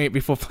Nintendo were doing it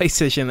before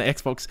PlayStation and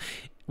Xbox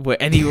were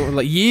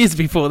like years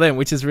before then,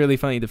 which is really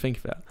funny to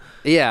think about.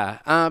 Yeah,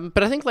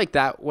 but I think like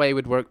that way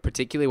would work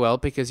particularly well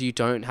because you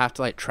don't have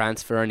to like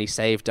transfer any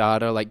save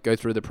data, like go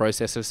through the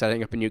process of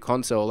setting up a new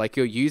console. Like,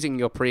 you're using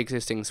your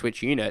pre-existing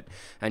Switch unit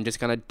and just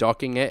kind of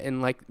docking it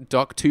in like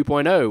dock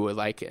 2.0 with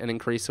like an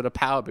increased sort of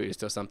power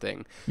boost or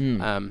something.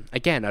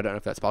 Again, I don't know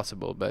if that's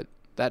possible, but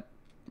that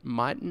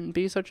mightn't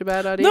be such a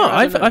bad idea. No,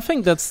 I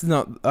think that's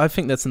not. I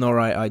think that's an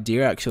alright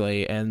idea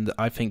actually, and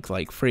I think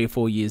like 3 or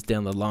 4 years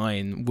down the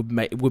line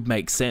would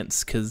make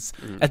sense because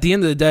at the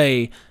end of the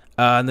day,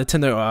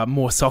 Nintendo are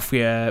more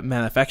software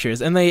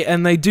manufacturers, and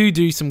they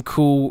do some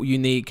cool,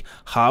 unique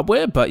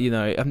hardware. But you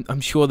know,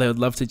 I'm sure they would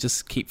love to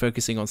just keep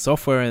focusing on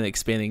software and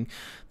expanding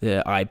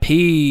their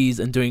IPs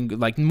and doing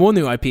like more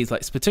new IPs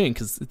like Splatoon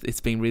because it's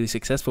been really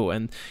successful.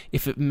 And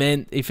if it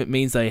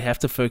means they have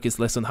to focus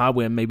less on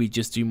hardware and maybe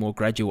just do more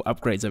gradual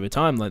upgrades over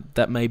time, like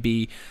that may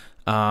make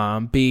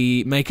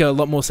a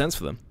lot more sense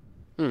for them.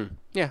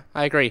 Yeah,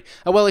 I agree.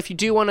 Well, if you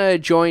do want to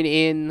join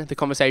in the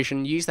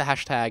conversation, use the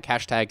hashtag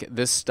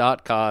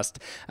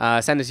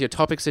 #ThisStartCast. Send us your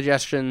topic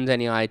suggestions,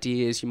 any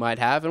ideas you might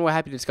have, and we're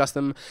happy to discuss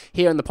them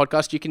here on the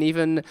podcast. You can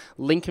even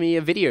link me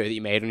a video that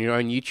you made on your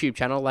own YouTube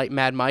channel, like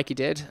Mad Mikey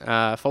did.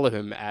 Follow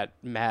him at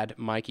Mad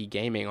Mikey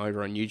Gaming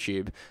over on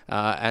YouTube,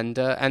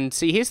 and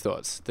see his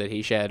thoughts that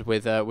he shared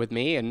with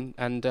me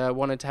and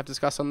wanted to have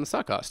discussed on the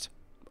StartCast.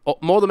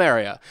 More the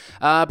merrier.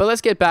 But let's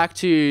get back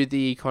to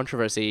the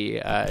controversy,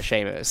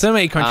 Seamus. So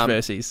many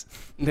controversies.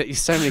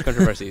 So many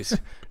controversies.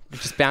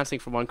 Just bouncing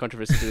from one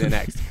controversy to the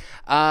next.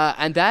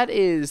 And that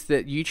is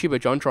that YouTuber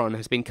JonTron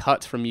has been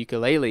cut from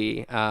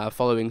Ukulele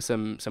following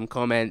some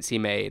comments he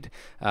made,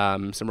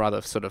 sharing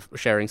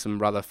some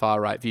rather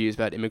far-right views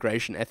about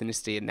immigration,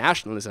 ethnicity, and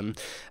nationalism.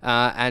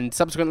 And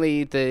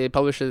subsequently, the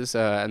publishers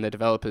and the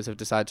developers have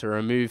decided to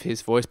remove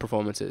his voice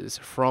performances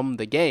from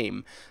the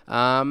game.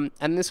 And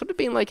there's sort of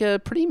been like a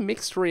pretty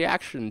mixed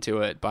reaction to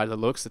it by the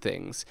looks of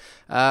things.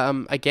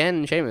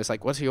 Again, Seamus,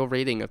 like, what's your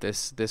reading of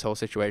this whole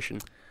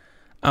situation?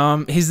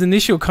 His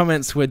initial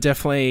comments were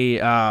definitely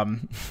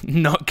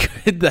not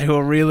good. They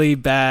were really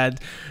bad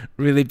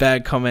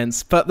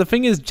comments. But the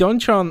thing is,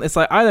 JonTron, it's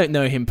like, I don't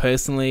know him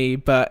personally,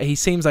 but he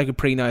seems like a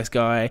pretty nice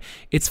guy.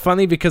 It's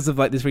funny because of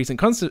like this recent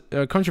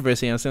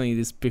controversy, and I was telling you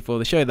this before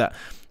the show, that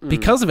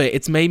because of it,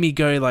 it's made me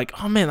go like,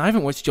 oh man, I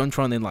haven't watched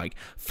JonTron in like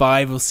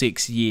 5 or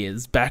 6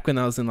 years. Back when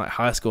I was in like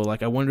high school,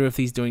 like I wonder if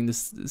he's doing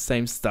this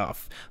same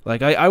stuff.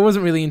 Like I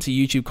wasn't really into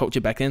YouTube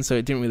culture back then, so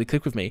it didn't really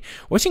click with me.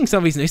 Watching some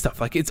of his new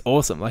stuff, like it's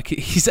awesome. Like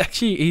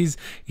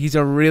he's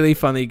a really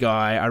funny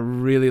guy. I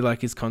really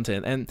like his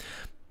content. And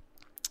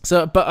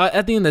so, but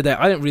at the end of the day,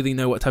 I don't really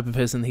know what type of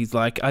person he's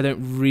like. I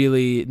don't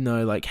really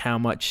know like how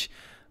much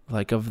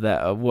like of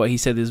what he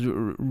said is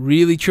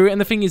really true. And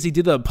the thing is, he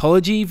did an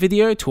apology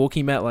video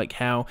talking about like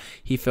how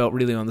he felt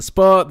really on the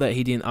spot, that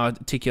he didn't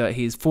articulate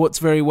his thoughts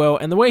very well,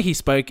 and the way he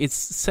spoke, it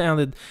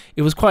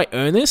was quite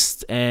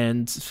earnest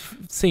and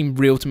seemed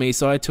real to me.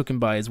 So I took him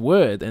by his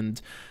word.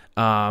 And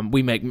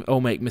we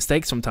all make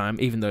mistakes sometimes,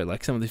 even though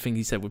like some of the things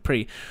he said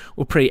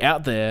were pretty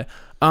out there.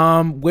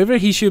 Whether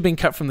he should have been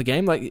cut from the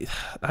game, like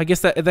I guess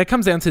that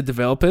comes down to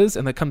developers,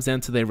 and that comes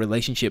down to their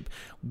relationship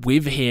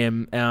with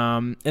him.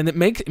 And it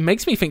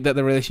makes me think that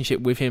the relationship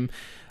with him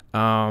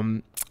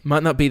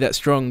might not be that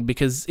strong,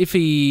 because if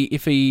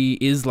he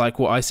is like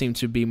what I seem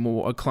to be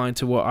more inclined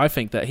to what I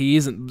think, that he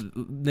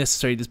isn't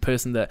necessarily this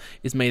person that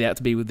is made out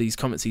to be with these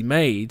comments he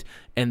made,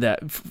 and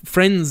that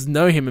friends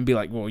know him and be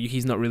like, well,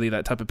 he's not really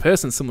that type of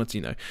person, similar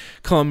to,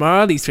 Colin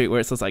Moriarty's tweet, where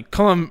it's just like,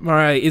 Colin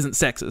Moriarty isn't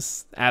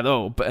sexist at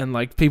all, but and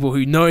like people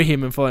who know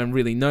him and follow him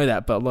really know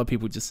that, but a lot of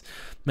people just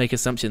make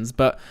assumptions.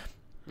 But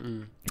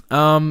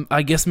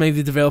I guess maybe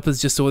the developers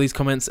just saw these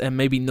comments, and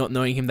maybe not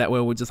knowing him that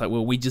well, were just like,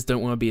 well, we just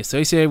don't want to be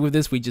associated with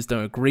this. We just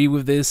don't agree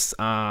with this.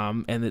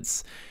 And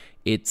it's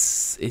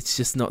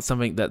just not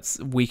something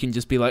we can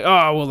just be like,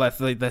 oh, well,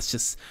 that's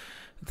just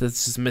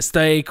a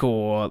mistake,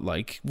 or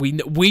like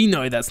we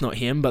know that's not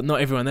him, but not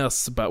everyone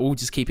else. But we'll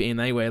just keep it in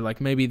anyway. Like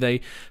maybe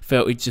they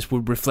felt it just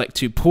would reflect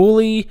too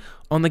poorly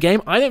on the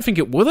game. I don't think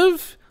it would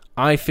have.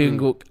 I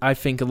think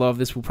a lot of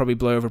this will probably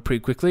blow over pretty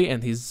quickly,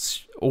 and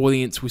his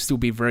audience will still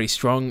be very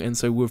strong, and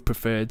so we've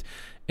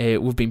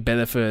been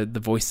better for the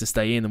voice to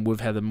stay in, and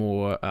we've had a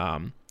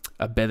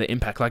better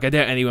impact. Like, I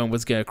doubt anyone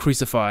was going to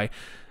crucify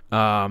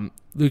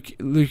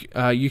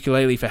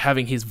Ukulele for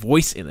having his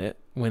voice in it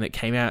when it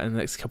came out in the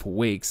next couple of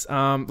weeks.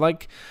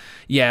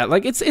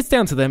 It's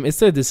down to them. It's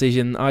their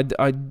decision. I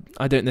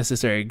don't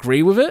necessarily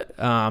agree with it,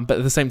 but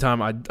at the same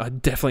time, I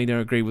definitely don't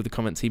agree with the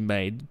comments he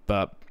made.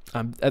 But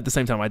at the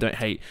same time, I don't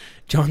hate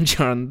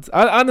JonTron.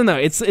 I don't know.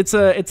 It's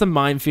a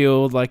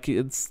minefield. Like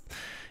it's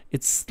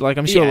like,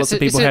 I'm sure lots of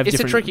people have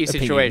different opinions. It's a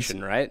tricky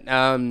situation, right?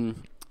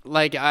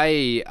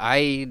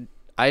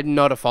 I'm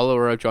not a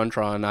follower of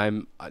JonTron.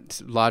 I'm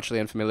largely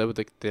unfamiliar with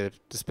the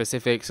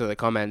specifics of the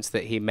comments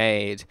that he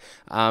made.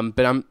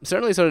 But I'm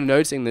certainly sort of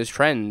noticing this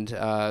trend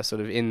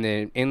sort of in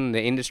the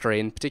industry,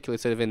 and particularly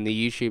sort of in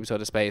the YouTube sort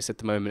of space at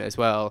the moment as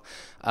well,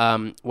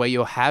 where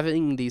you're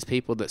having these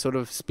people that sort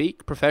of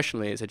speak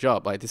professionally as a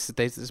job. Like this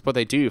is what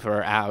they do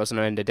for hours and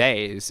end of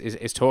day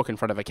is talk in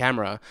front of a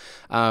camera.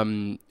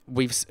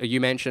 You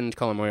mentioned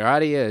Colin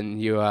Moriarty,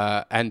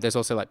 and there's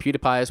also like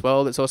PewDiePie as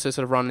well, that's also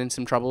sort of run into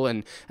some trouble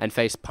and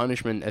faced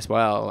punishment as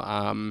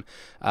well,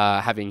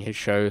 having his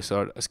show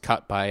sort of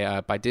cut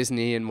by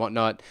Disney and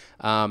whatnot,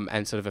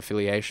 and sort of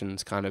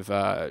affiliations kind of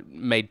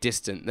made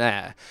distant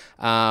there.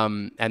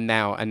 And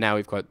now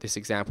we've got this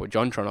example with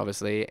JonTron,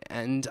 obviously,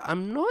 and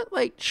I'm not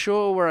like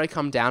sure where I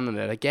come down on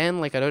it. Again,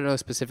 like I don't know the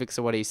specifics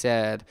of what he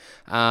said,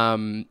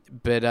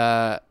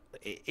 but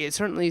it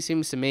certainly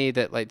seems to me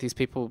that like these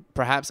people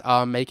perhaps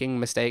are making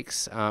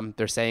mistakes.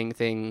 They're saying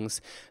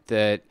things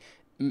that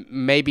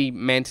maybe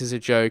meant as a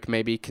joke,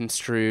 maybe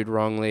construed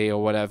wrongly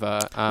or whatever.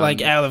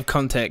 Like out of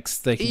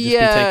context, they can just be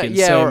taken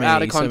so many,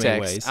 out of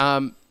context. So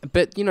many ways.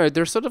 But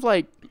they're sort of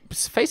like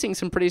facing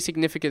some pretty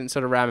significant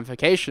sort of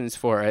ramifications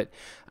for it.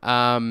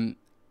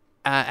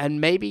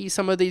 And maybe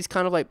some of these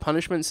kind of like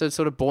punishments are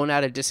sort of born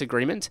out of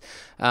disagreement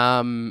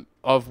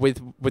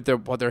with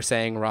what they're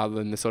saying, rather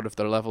than the sort of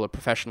their level of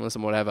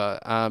professionalism or whatever.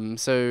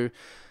 So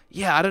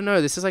yeah, I don't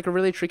know. This is like a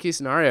really tricky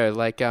scenario.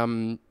 Like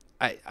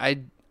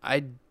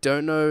I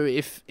don't know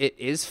if it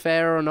is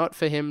fair or not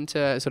for him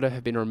to sort of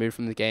have been removed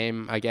from the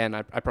game. Again,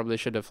 I probably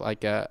should have I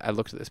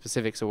looked at the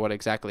specifics of what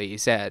exactly he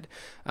said.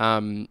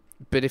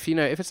 But if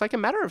it's like a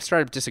matter of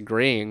straight up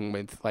disagreeing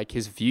with like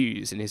his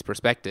views and his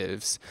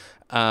perspectives,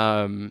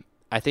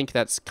 I think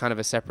that's kind of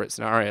a separate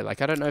scenario.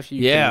 Like, I don't know if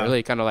you can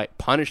really kind of like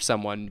punish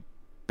someone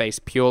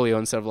based purely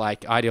on sort of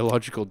like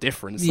ideological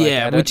difference.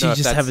 Like, which you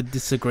just have a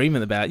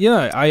disagreement about.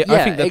 I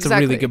think that's a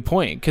really good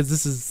point, because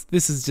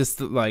this is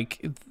just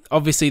like,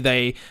 obviously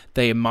they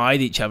admired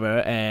each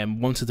other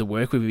and wanted to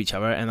work with each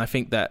other, and I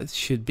think that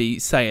should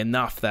be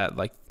enough that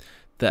like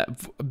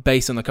that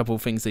based on a couple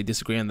of things they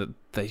disagree on, that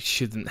they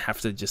shouldn't have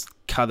to just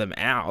cut them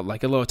out.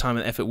 Like, a lot of time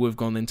and effort we've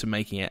gone into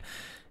making it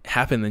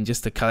happen than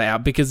just to cut it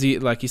out because,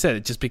 like you said,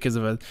 it's just because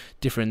of a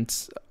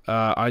different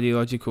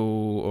ideological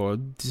or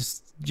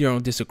just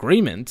general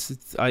disagreement.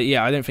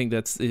 I don't think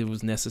it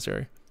was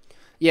necessary.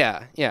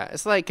 Yeah.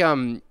 It's like,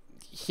 even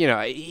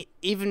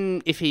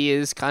if he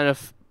is kind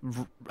of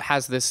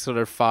has this sort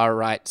of far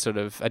right sort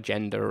of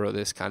agenda or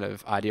this kind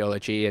of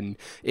ideology, and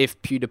if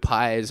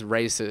PewDiePie is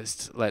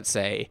racist, let's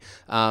say,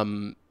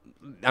 I'm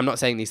not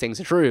saying these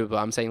things are true, but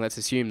I'm saying let's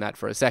assume that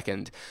for a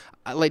second.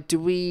 Like, do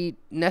we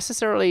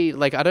necessarily,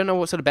 like, I don't know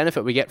what sort of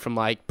benefit we get from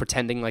like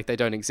pretending like they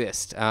don't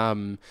exist.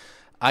 I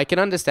can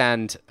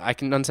understand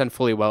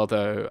fully well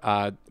though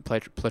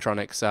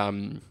Platronic's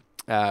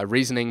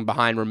reasoning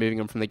behind removing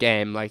them from the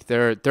game. Like,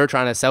 they're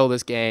trying to sell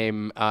this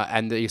game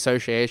and the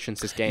associations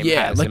this game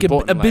has. Like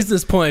a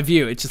business point of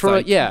view, it's just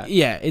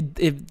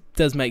it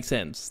does make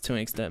sense to an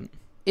extent.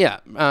 Yeah,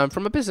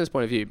 from a business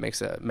point of view, it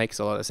makes a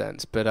lot of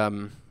sense. But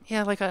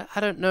like I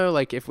don't know,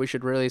 like, if we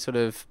should really sort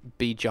of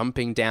be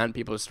jumping down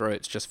people's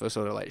throats just for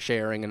sort of like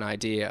sharing an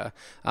idea.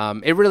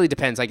 It really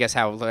depends, I guess,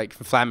 how like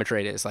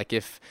inflammatory it is. Like,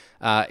 if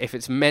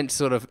it's meant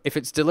if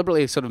it's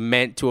deliberately sort of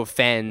meant to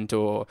offend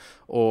or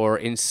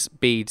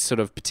be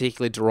sort of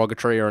particularly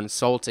derogatory or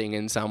insulting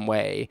in some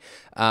way,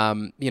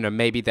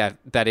 maybe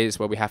that is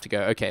where we have to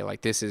go, okay,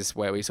 like, this is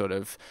where we sort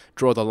of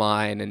draw the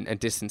line and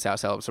distance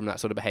ourselves from that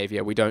sort of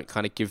behavior. We don't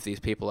kind of give these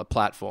people a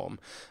platform.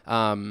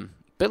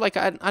 But like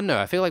I don't know.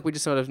 I feel like we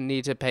just sort of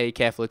need to pay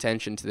careful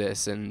attention to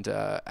this and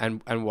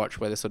watch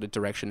where the sort of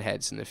direction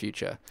heads in the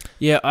future.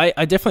 Yeah,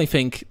 I definitely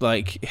think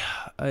like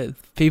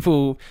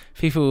people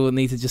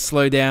need to just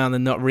slow down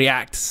and not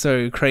react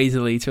so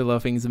crazily to a lot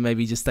of things, and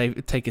maybe just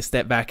take a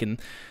step back and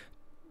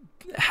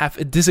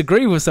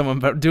disagree with someone,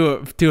 but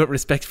do it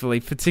respectfully.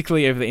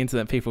 Particularly over the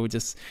internet, people are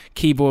just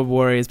keyboard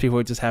warriors. People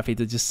are just happy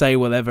to just say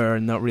whatever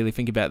and not really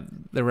think about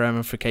the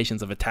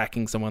ramifications of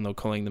attacking someone or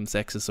calling them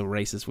sexist or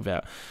racist.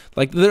 Without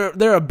like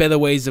there are better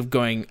ways of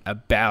going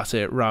about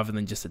it rather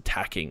than just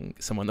attacking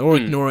someone or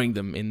ignoring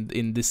them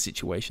in this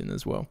situation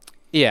as well.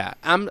 Yeah,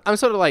 I'm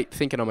sort of like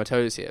thinking on my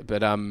toes here,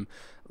 but I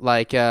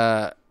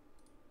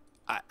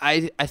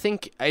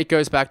think it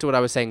goes back to what I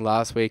was saying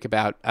last week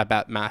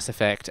about Mass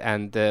Effect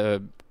and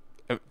the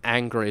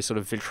angry sort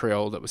of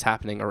vitriol that was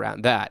happening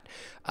around that,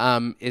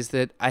 is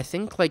that I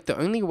think like the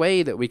only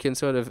way that we can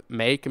sort of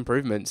make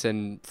improvements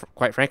and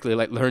quite frankly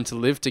like learn to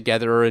live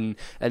together and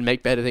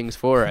make better things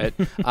for it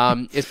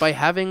is by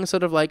having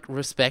sort of like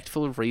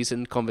respectful,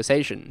 reasoned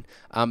conversation,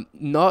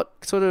 not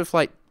sort of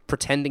like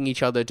pretending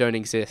each other don't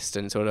exist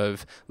and sort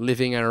of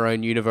living in our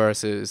own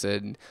universes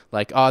and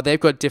like, oh,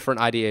 they've got different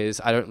ideas,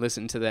 I don't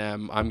listen to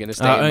them, I'm going to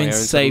stay in my own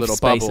sort of little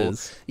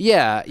spaces. Bubble.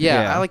 Yeah.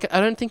 I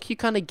don't think you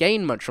kind of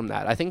gain much from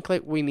that. I think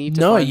like we need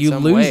to find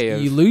some way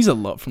of... you lose a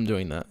lot from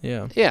doing that.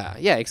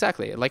 Yeah,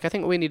 exactly. Like I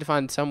think we need to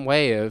find some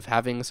way of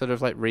having sort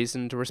of like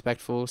reasoned,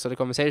 respectful sort of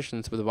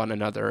conversations with one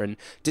another, and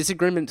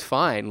disagreement's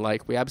fine.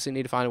 Like we absolutely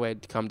need to find a way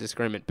to come to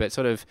disagreement, but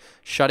sort of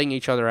shutting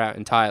each other out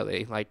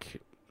entirely, like,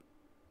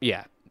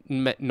 yeah,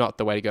 not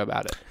the way to go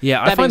about it.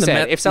 Yeah, that being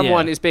said, if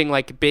someone is being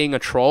a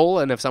troll,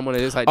 and if someone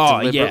is like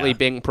deliberately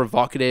being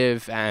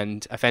provocative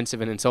and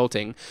offensive and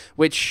insulting,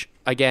 which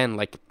again,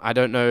 like I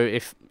don't know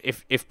if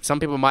some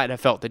people might have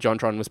felt that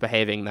JonTron was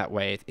behaving that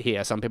way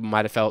here, some people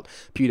might have felt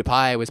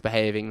PewDiePie was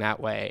behaving that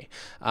way.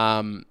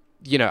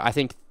 I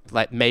think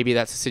like maybe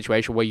that's a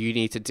situation where you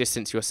need to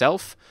distance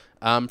yourself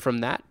from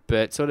that,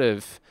 but sort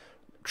of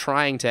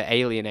trying to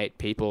alienate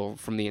people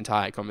from the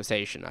entire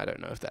conversation, I don't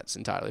know if that's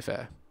entirely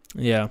fair.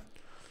 Yeah.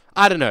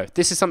 I don't know.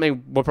 This is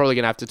something we're probably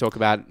going to have to talk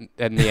about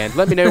in the end.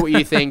 Let me know what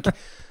you think.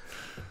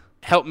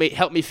 Help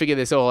me figure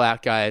this all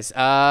out, guys.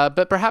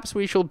 But perhaps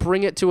we shall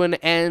bring it to an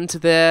end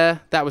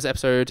there. That was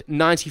episode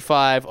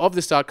 95 of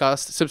The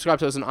Startcast. Subscribe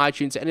to us on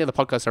iTunes, any other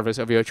podcast service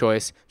of your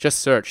choice. Just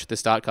search The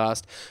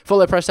Startcast.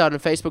 Follow Press Start on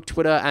Facebook,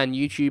 Twitter, and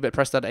YouTube at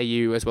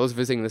pressstart.au, as well as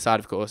visiting the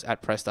site, of course,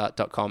 at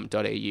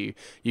pressstart.com.au.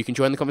 You can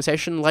join the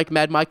conversation like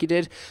Mad Mikey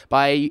did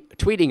by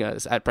tweeting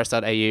us at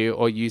press.au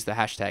or use the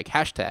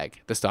hashtag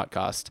The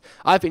Startcast.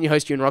 I've been your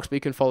host, Ewan Roxburgh.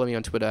 You can follow me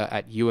on Twitter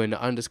at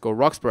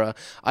Ewan_Roxburgh.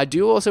 I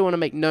do also want to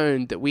make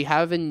known that we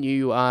have a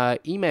new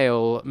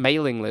email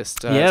mailing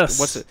list. Yes.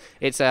 What's it?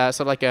 It's sort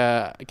of like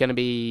going to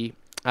be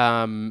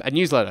a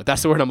newsletter.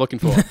 That's the word I'm looking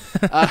for.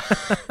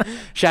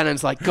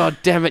 Shannon's like, God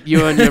damn it,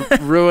 Ewan, you're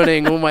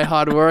ruining all my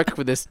hard work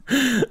with this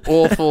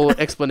awful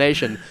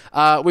explanation.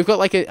 We've got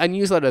like a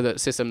newsletter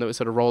system that was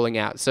sort of rolling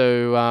out.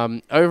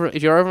 So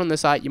if you're over on the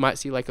site, you might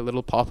see like a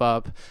little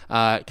pop-up.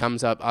 It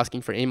comes up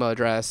asking for email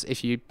address.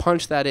 If you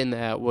punch that in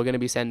there, we're going to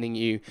be sending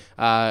you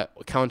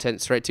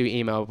content straight to your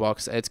email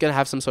box. It's going to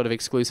have some sort of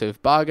exclusive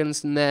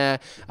bargains in there,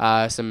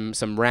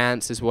 some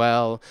rants as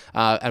well,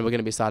 and we're going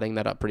to be starting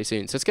that up pretty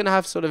soon. So it's going to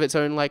have sort of its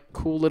own like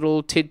cool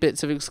little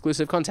tidbits of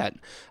exclusive content,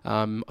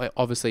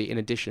 obviously in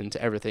addition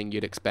to everything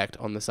you'd expect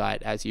on the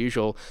site as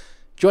usual.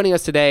 Joining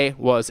us today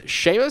was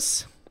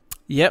Seamus.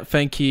 Yep,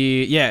 thank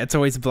you. Yeah, it's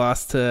always a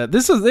blast to...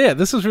 This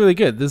was really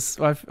good.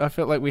 I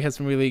felt like we had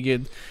some really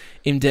good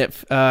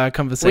in-depth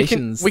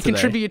conversations. We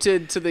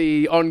contributed to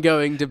the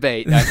ongoing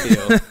debate, I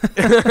feel.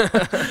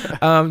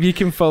 You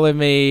can follow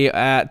me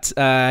at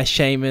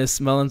Seamus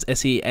Mullins,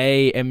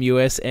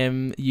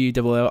 SeamusMullins.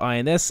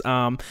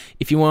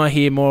 If you want to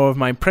hear more of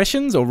my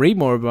impressions or read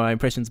more of my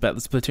impressions about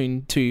the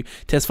Splatoon 2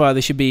 testfire,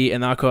 there should be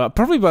an article up.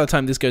 Probably by the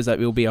time this goes up,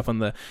 it will be up on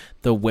the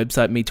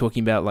website, me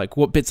talking about like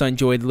what bits I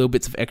enjoyed, little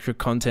bits of extra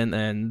content,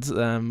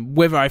 and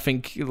whether I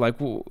think like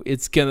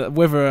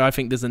whether I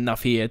think there's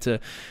enough here to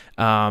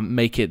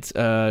make it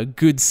a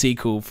good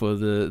sequel for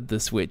the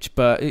Switch.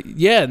 But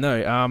yeah,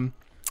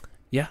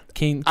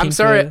 keen I'm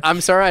sorry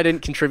I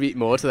didn't contribute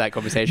more to that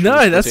conversation.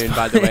 No, that's Splatoon,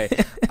 by the way.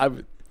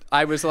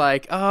 I was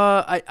like,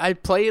 I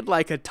played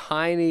like a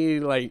tiny,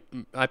 like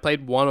I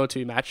played 1 or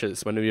 2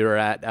 matches when we were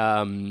at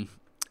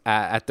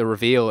the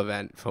reveal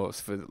event for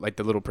like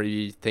the little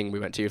preview thing we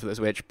went to for the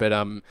Switch, but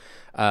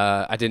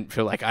I didn't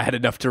feel like I had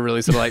enough to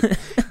really sort of like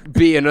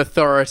be an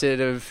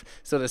authoritative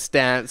sort of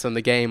stance on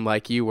the game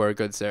like you were,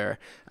 good sir.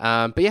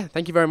 But yeah,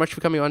 thank you very much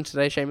for coming on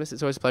today, Seamus.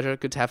 It's always a pleasure.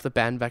 Good to have the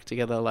band back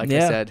together, like I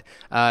said.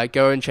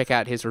 Go and check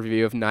out his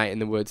review of Night in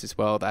the Woods as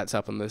well. That's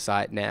up on the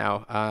site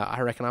now.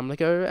 I reckon I'm gonna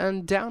go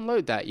and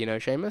download that,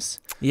 Seamus.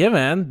 Yeah,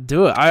 man,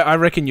 do it. I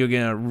reckon you're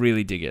gonna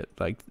really dig it,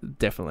 like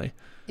definitely.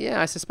 Yeah,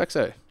 I suspect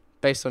so.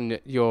 Based on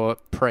your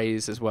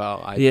praise as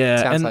well,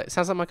 sounds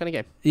like my kind of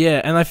game.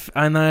 Yeah,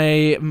 and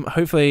I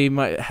hopefully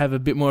might have a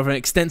bit more of an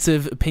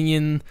extensive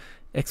opinion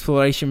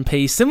exploration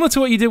piece, similar to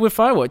what you did with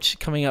Firewatch,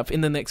 coming up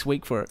in the next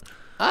week for it.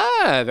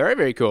 Ah, very,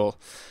 very cool.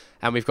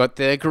 And we've got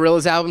the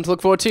Gorillaz album to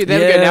look forward to. There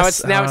we go. Now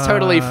it's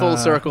totally full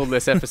circle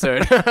this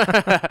episode.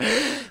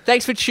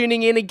 Thanks for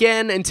tuning in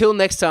again. Until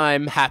next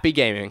time, happy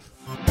gaming.